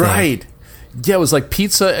 I think. Right. Yeah, it was like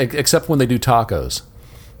pizza except when they do tacos.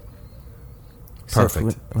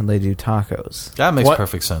 Perfect. When they do tacos. That makes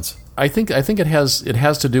perfect sense. I think it has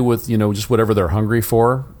to do with, just whatever they're hungry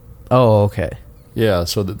for. Oh, okay. Yeah,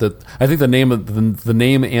 so I think the name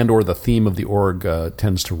and or the theme of the org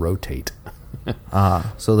tends to rotate.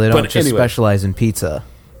 So they don't specialize in pizza.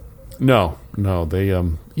 No, they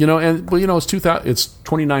it's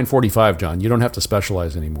 2945, John. You don't have to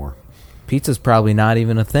specialize anymore. Pizza's probably not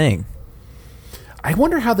even a thing. I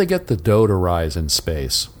wonder how they get the dough to rise in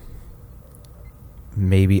space.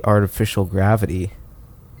 Maybe artificial gravity.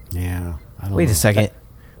 Yeah, I don't know. Wait a second.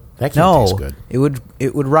 That can't taste good.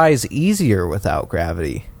 It would rise easier without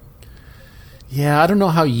gravity. Yeah, I don't know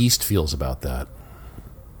how yeast feels about that.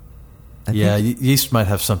 Yeast might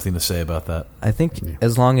have something to say about that. I think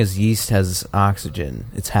as long as yeast has oxygen,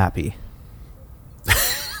 it's happy.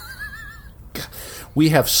 We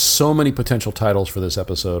have so many potential titles for this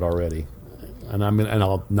episode already, and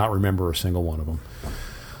I'll not remember a single one of them.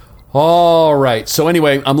 All right. So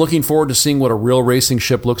anyway, I'm looking forward to seeing what a real racing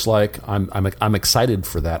ship looks like. I'm excited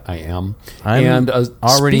for that. I am. I'm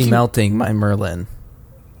already melting my Merlin.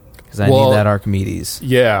 because I need that Archimedes.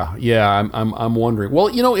 Yeah. I'm wondering. Well,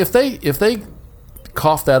 if they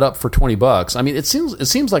cough that up for $20, I mean, it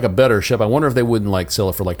seems like a better ship. I wonder if they wouldn't sell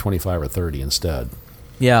it for 25 or 30 instead.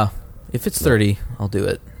 Yeah, if it's 30, I'll do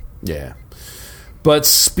it. Yeah. But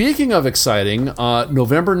speaking of exciting,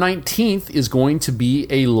 November 19th is going to be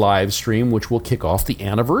a live stream which will kick off the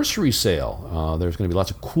anniversary sale. There's going to be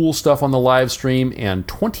lots of cool stuff on the live stream and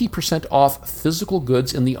 20% off physical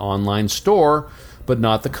goods in the online store, but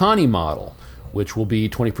not the Connie model, which will be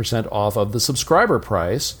 20% off of the subscriber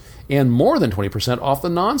price and more than 20% off the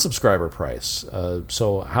non-subscriber price.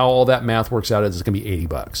 So how all that math works out is it's going to be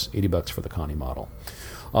 $80. $80 for the Connie model.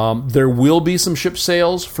 There will be some ship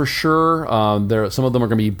sales for sure. Some of them are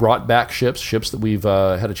going to be brought back ships that we've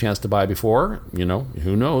had a chance to buy before.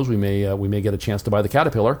 Who knows? We may get a chance to buy the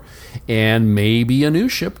Caterpillar, and maybe a new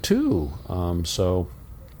ship too.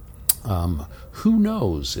 Who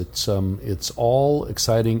knows? It's all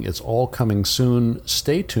exciting. It's all coming soon.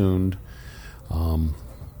 Stay tuned for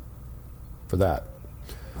that.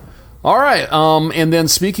 All right, and then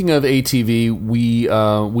speaking of ATV,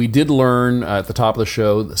 we did learn at the top of the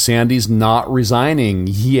show that Sandy's not resigning.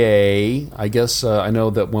 Yay! I guess I know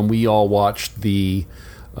that when we all watched the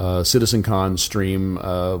CitizenCon stream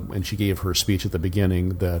and she gave her speech at the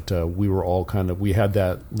beginning, that we were all we had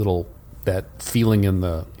that feeling in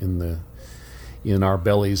our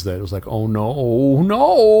bellies that it was like, oh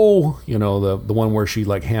no, the one where she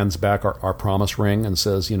hands back our promise ring and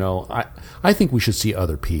says, I think we should see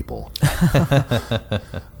other people,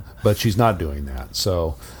 but she's not doing that.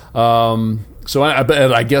 So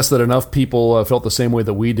I guess that enough people felt the same way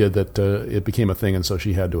that we did, that it became a thing, and so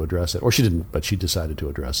she had to address it, or she didn't, but she decided to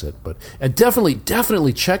address it. But and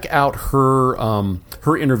definitely check out her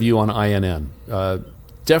interview on INN.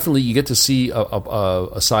 Definitely, you get to see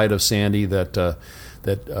a side of Sandy that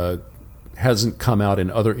hasn't come out in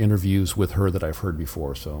other interviews with her that I've heard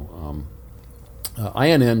before. So,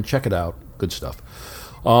 INN, check it out. Good stuff.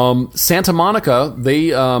 Santa Monica,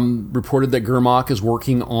 they reported that Gurmak is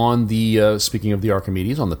working on the, speaking of the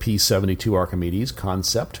Archimedes, on the P-72 Archimedes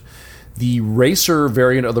concept. The racer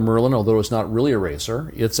variant of the Merlin, although it's not really a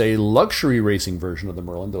racer, it's a luxury racing version of the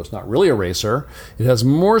Merlin, though it's not really a racer. It has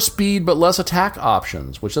more speed but less attack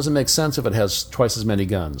options, which doesn't make sense if it has twice as many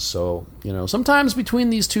guns. So, sometimes between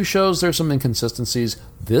these two shows there's some inconsistencies.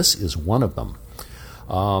 This is one of them.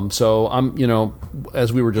 So I'm,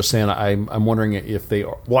 as we were just saying, I'm wondering if they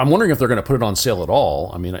are. Well, I'm wondering if they're going to put it on sale at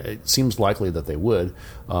all. I mean, it seems likely that they would,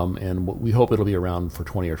 and we hope it'll be around for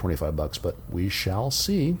 $20 or $25, but we shall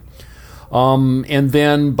see. And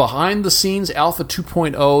then behind the scenes, Alpha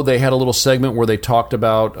 2.0, they had a little segment where they talked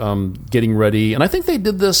about getting ready, and I think they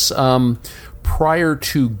did this prior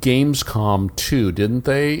to Gamescom too, didn't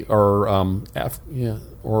they? Or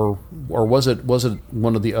or was it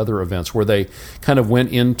one of the other events where they kind of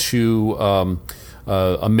went into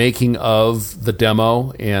a making of the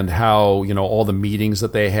demo and how all the meetings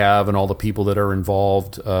that they have and all the people that are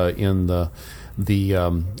involved in the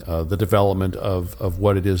development of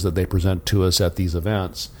what it is that they present to us at these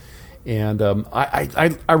events. And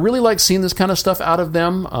I really like seeing this kind of stuff out of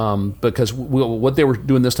them because what they were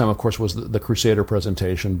doing this time, of course, was the Crusader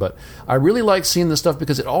presentation. But I really like seeing this stuff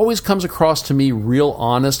because it always comes across to me real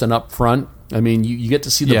honest and upfront. I mean, you get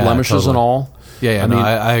to see the blemishes and all. Yeah,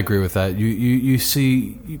 I agree with that. You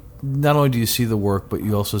see, not only do you see the work, but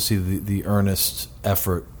you also see the earnest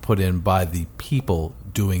effort put in by the people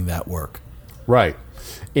doing that work. Right.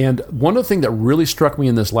 And one of the things that really struck me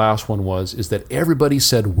in this last one is that everybody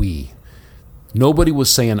said we. Nobody was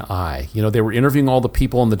saying I. They were interviewing all the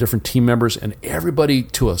people and the different team members, and everybody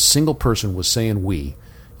to a single person was saying we.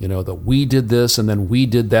 That we did this, and then we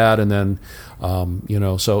did that, and then,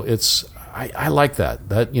 so it's, I like that.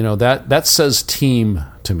 That says team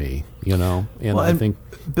to me, and I think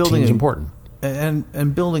team's important.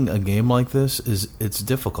 And building a game like this it's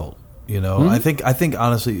difficult. Mm-hmm. I think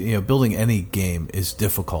honestly, building any game is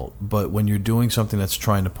difficult. But when you're doing something that's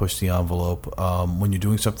trying to push the envelope, when you're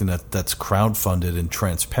doing something that's crowdfunded and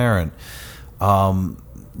transparent,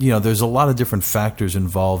 there's a lot of different factors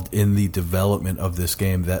involved in the development of this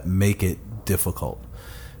game that make it difficult.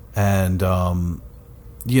 And to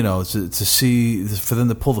see for them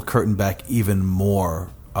to pull the curtain back even more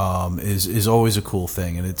is always a cool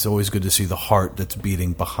thing, and it's always good to see the heart that's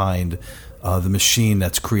beating behind the machine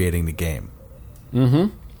that's creating the game. Mm-hmm.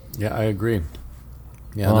 Yeah, I agree.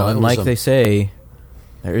 Yeah, well, and like they say,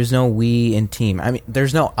 there is no we in team. I mean,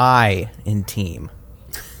 there's no I in team.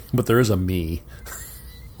 But there is a me.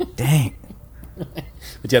 Dang.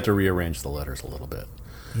 But you have to rearrange the letters a little bit.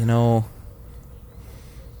 No.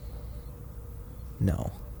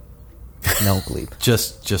 No, Gleep.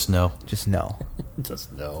 Just no. Just no.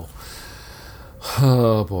 Just no.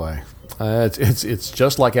 Oh boy, it's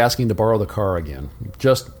just like asking to borrow the car again.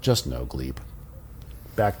 Just no, Gleep.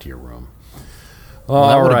 Back to your room. Well,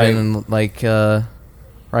 that All would right. have been like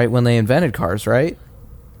right when they invented cars, right?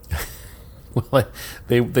 Well,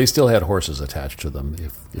 they still had horses attached to them,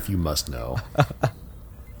 if you must know.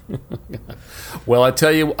 Well, I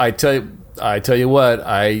tell you what,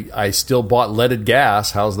 I still bought leaded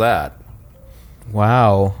gas. How's that?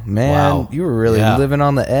 Wow, man, Wow. you were really Yeah. living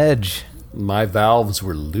on the edge. My valves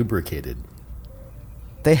were lubricated.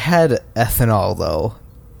 They had ethanol, though.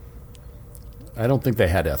 I don't think they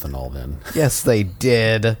had ethanol then. Yes, they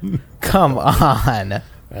did. Come on.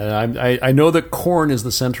 And I know that corn is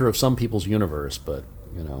the center of some people's universe, but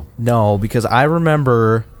No, because I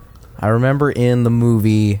remember in the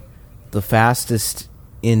movie The Fastest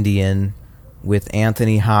Indian with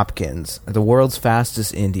Anthony Hopkins, The World's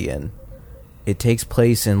Fastest Indian. It takes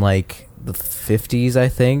place in like the 50s, I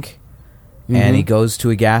think. And he goes to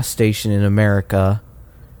a gas station in America,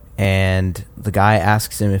 and the guy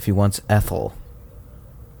asks him if he wants ethyl.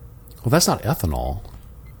 well, that's not ethanol.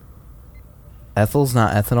 Ethyl's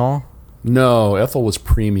not ethanol? No, ethyl was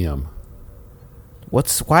premium.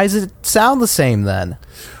 Why does it sound the same then?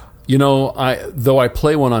 Though I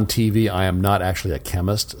play one on TV, I am not actually a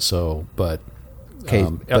chemist. So, but Okay,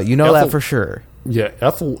 but you know that for sure. Yeah,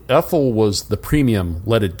 ethyl was the premium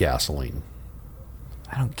leaded gasoline.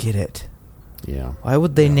 I don't get it. Yeah, Why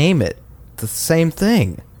would they name it the same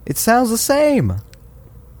thing? It sounds the same.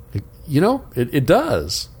 it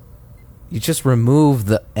does. You just remove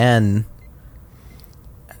the N.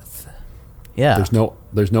 Yeah.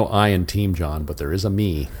 There's no I in team, John, but there is a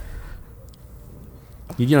me.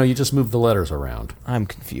 You just move the letters around. I'm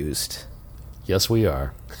confused. Yes, we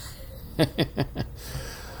are.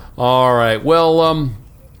 All right. Well,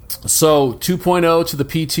 so 2.0 to the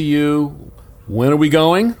PTU. When are we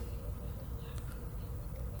going?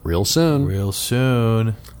 Real soon. Real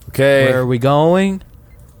soon. Okay. Where are we going?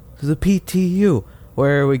 To the PTU.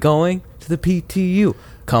 Where are we going? To the PTU.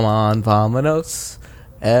 Come on, Vamonos.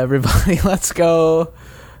 Everybody, let's go.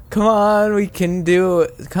 Come on, we can do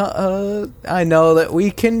it. I know that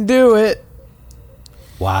we can do it.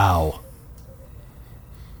 Wow.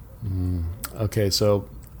 Okay, so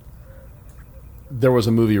there was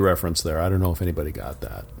a movie reference there. I don't know if anybody got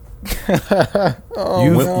that.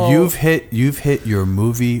 You've hit your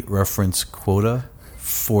movie reference quota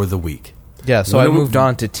for the week. Yeah, so When I are we- moved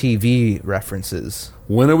on to TV references.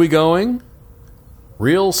 When are we going?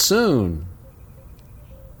 Real soon.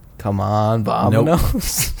 Come on,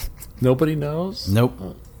 Vamonos. Nobody knows? Nope.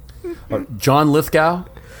 John Lithgow?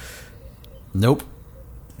 Nope.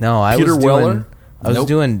 No, I Peter was Weller? doing. I was Nope.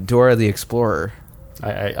 doing Dora the Explorer.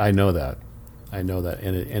 I know that. I know that,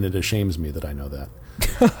 and it ashames me that I know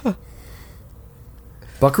that.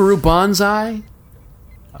 Buckaroo Banzai?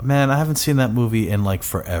 Man, I haven't seen that movie in like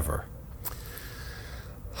forever.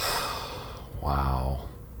 Wow.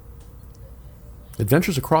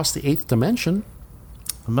 Adventures Across the Eighth Dimension?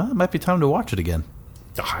 It might be time to watch it again.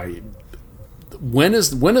 When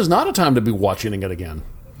is not a time to be watching it again?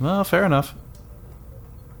 Well, fair enough.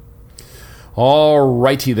 All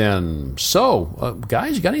righty then. So,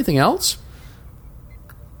 guys, you got anything else?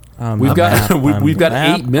 We've got we've got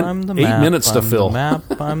 8 minutes to fill.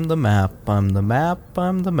 I'm the map. I'm the map.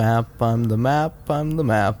 I'm the map. I'm the map. I'm the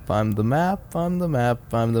map. I'm the map. I'm the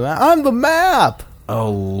map. I'm the map. I'm the map.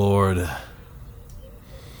 Oh Lord.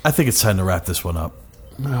 I think it's time to wrap this one up.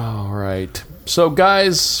 All right. So,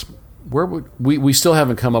 guys, we still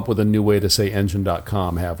haven't come up with a new way to say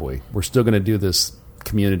engine.com, have we? We're still going to do this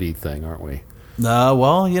community thing, aren't we?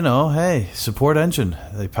 Well, hey, support Engine.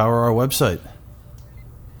 They power our website.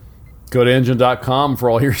 Go to engine.com for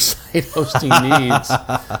all your site hosting needs.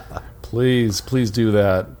 Please do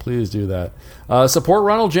that. Please do that. Support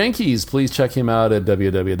Ronald Jenkins. Please check him out at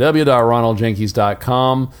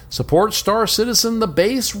www.ronaldjenkins.com. Support Star Citizen, the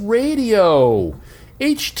base radio.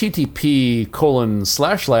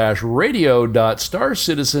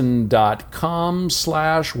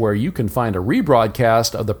 http://radio.starcitizen.com/ where you can find a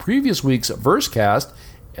rebroadcast of the previous week's Versecast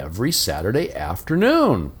every Saturday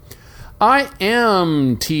afternoon. I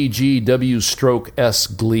am TGW Stroke S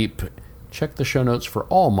Gleep. Check the show notes for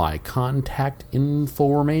all my contact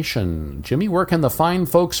information. Jimmy, where can the fine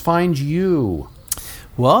folks find you?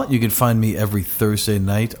 Well, you can find me every Thursday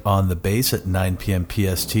night on the base at 9 p.m.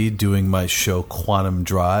 PST doing my show Quantum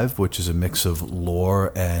Drive, which is a mix of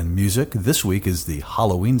lore and music. This week is the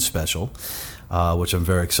Halloween special, which I'm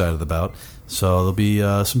very excited about. So there'll be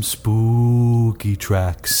some spooky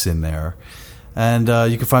tracks in there. And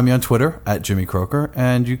you can find me on Twitter at Jimmy Croker,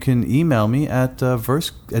 and you can email me at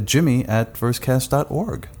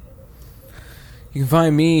jimmy@versecast.org. You can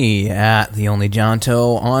find me at The Only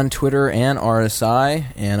Jonto on Twitter and RSI,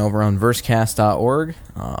 and over on versecast.org.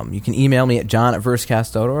 You can email me at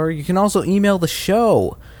john@versecast.org. You can also email the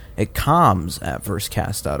show at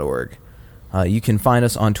comms@versecast.org. You can find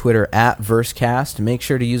us on Twitter at Versecast. Make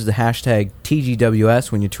sure to use the hashtag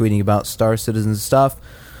TGWS when you're tweeting about Star Citizen stuff,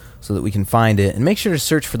 so that we can find it. And make sure to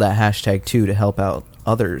search for that hashtag, too, to help out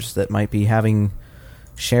others that might be having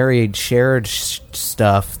shared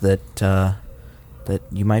stuff that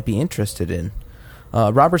you might be interested in.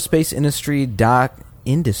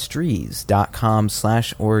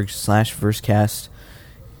 RobertSpaceIndustries.com/org/Versecast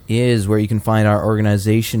is where you can find our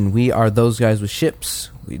organization. We are Those Guys with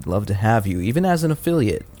Ships. We'd love to have you, even as an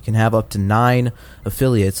affiliate. You can have up to 9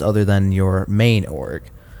 affiliates other than your main org.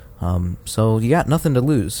 So you got nothing to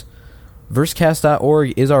lose.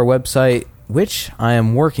 Versecast.org is our website, which I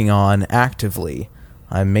am working on actively.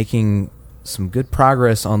 I'm making some good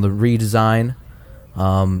progress on the redesign,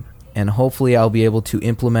 and hopefully I'll be able to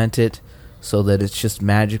implement it so that it's just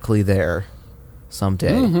magically there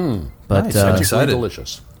someday. Mm-hmm. But Nice. I'm excited.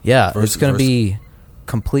 Delicious. yeah, it's going to be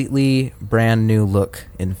completely brand new look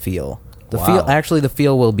and feel. The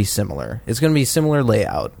feel will be similar. It's going to be similar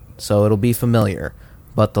layout, so it'll be familiar.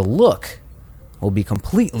 But the look will be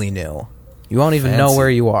completely new. You won't even know Fancy. where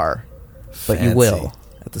you are, but you Fancy. will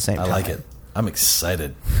at the same time. I like it. I'm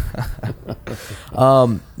excited.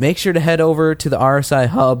 Make sure to head over to the RSI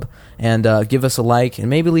Hub and give us a like and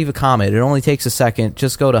maybe leave a comment. It only takes a second.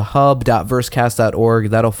 Just go to hub.versecast.org.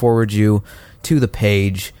 That'll forward you to the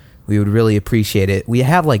page. We would really appreciate it. We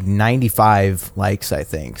have like 95 likes, I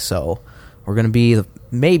think. So we're going to be,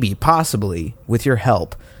 maybe, possibly, with your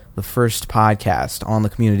help, the first podcast on the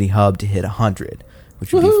Community Hub to hit 100,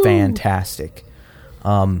 which would be fantastic.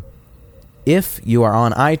 If you are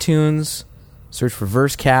on iTunes, search for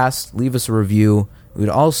Versecast, leave us a review. We would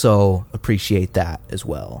also appreciate that as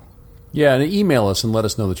well. Yeah, and email us and let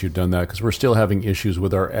us know that you've done that, because we're still having issues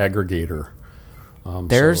with our aggregator.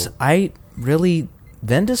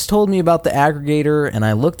 Vendus told me about the aggregator, and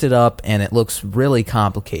I looked it up, and it looks really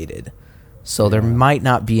complicated. So there might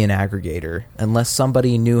not be an aggregator unless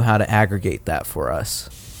somebody knew how to aggregate that for us.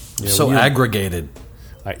 Yeah, So aggregated.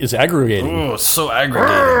 It's aggregating. Oh, so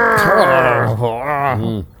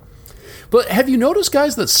aggregated. But have you noticed,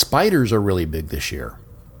 guys, that spiders are really big this year?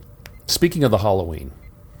 Speaking of the Halloween.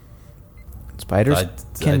 Spiders I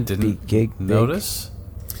can didn't be big.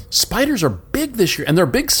 Spiders are big this year, and they're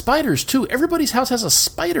big spiders, too. Everybody's house has a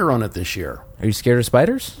spider on it this year. Are you scared of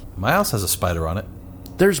spiders? My house has a spider on it.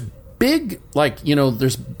 There's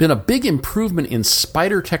there's been a big improvement in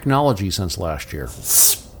spider technology since last year.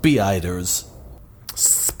 Spiders.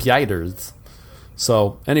 Spiders.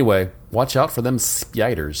 So, anyway, watch out for them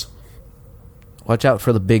spiders. Watch out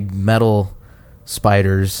for the big metal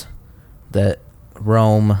spiders that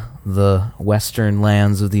roam the western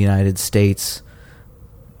lands of the United States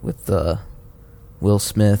with Will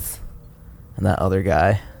Smith and that other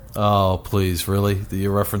guy. Oh, please, really?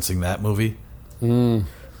 You're referencing that movie?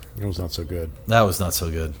 It was not so good. That was not so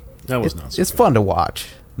good. It's fun to watch.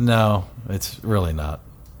 No, it's really not.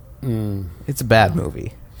 It's a bad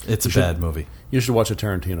movie. It's a bad movie. You should watch a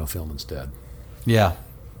Tarantino film instead. Yeah.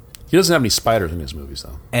 He doesn't have any spiders in his movies,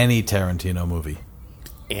 though. Any Tarantino movie.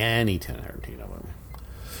 Any Tarantino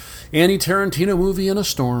movie in a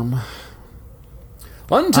storm.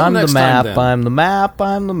 Until I'm next the map, time, then. I'm the map,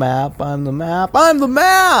 I'm the map, I'm the map, I'm the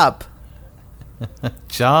map!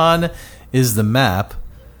 John is the map,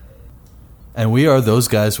 and we are Those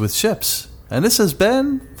Guys with Ships. And this has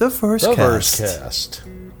been the First The Cast. Versecast.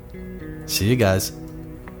 See you guys.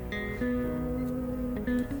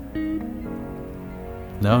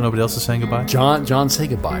 No, nobody else is saying goodbye? John, say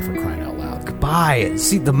goodbye for crying out loud. Goodbye.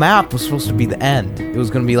 See, the map was supposed to be the end. It was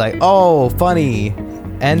going to be like, oh, funny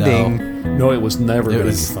ending. No, it was never It going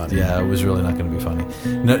to was be funny. Yeah, it was really not going to be funny.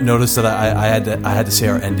 Notice that I had to say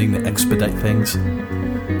our ending to expedite things.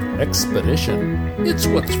 Expedition. It's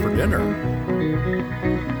what's for dinner.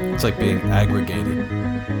 It's like being aggregated.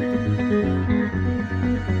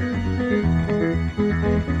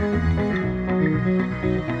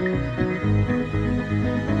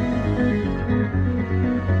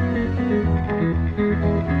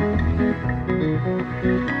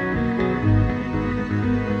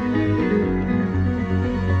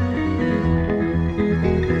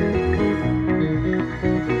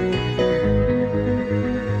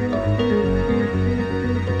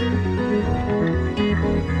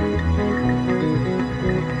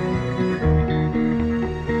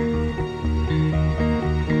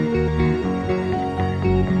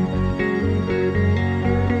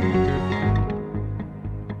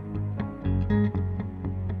 Bye.